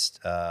finalized.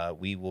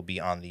 We will be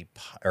in the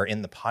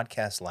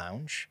podcast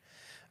lounge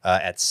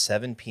at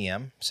 7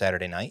 p.m.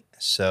 Saturday night.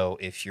 So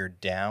if you're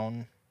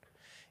down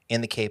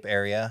in the Cape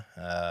area,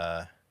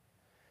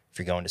 if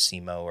you're going to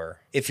SEMO, or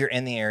if you're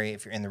in the area,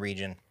 if you're in the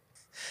region,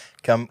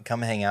 come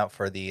hang out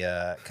for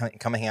the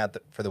come hang out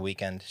for the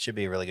weekend. Should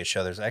be a really good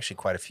show. There's actually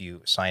quite a few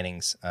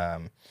signings. I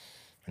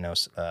know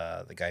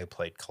the guy who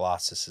played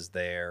Colossus is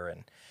there,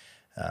 and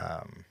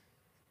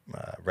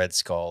Red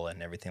Skull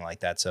and everything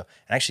like that. So,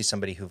 and actually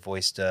somebody who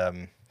voiced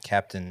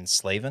Captain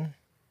Slavin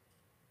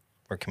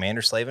or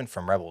Commander Slavin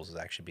from Rebels will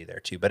actually be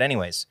there too. But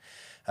anyways,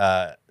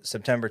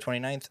 September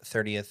 29th,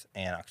 30th,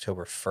 and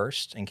October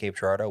 1st in Cape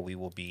Girardeau, we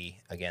will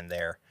be again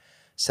there,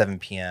 7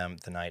 p.m.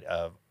 the night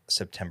of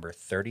September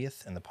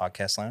 30th in the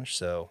podcast lounge.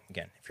 So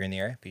again, if you're in the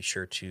area, be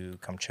sure to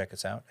come check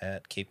us out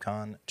at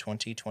CapeCon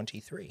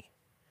 2023.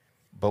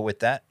 But with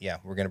that, yeah,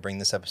 we're going to bring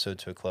this episode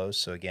to a close.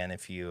 So again,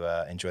 if you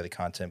enjoy the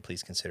content,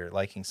 please consider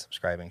liking,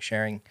 subscribing,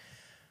 sharing,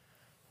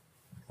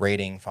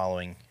 rating,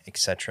 following,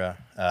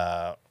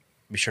 etc.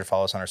 Be sure to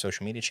follow us on our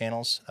social media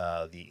channels.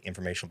 The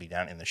information will be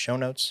down in the show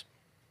notes.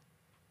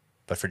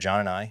 But for John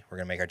and I, we're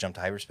going to make our jump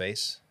to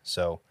hyperspace.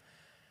 So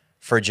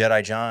for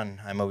Jedi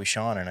John, I'm Obi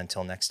Sean, and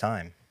until next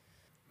time,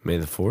 May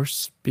the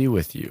Force be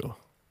with you.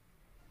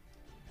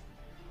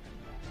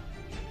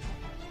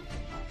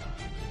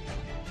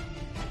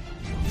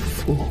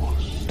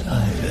 Force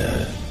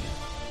diverge.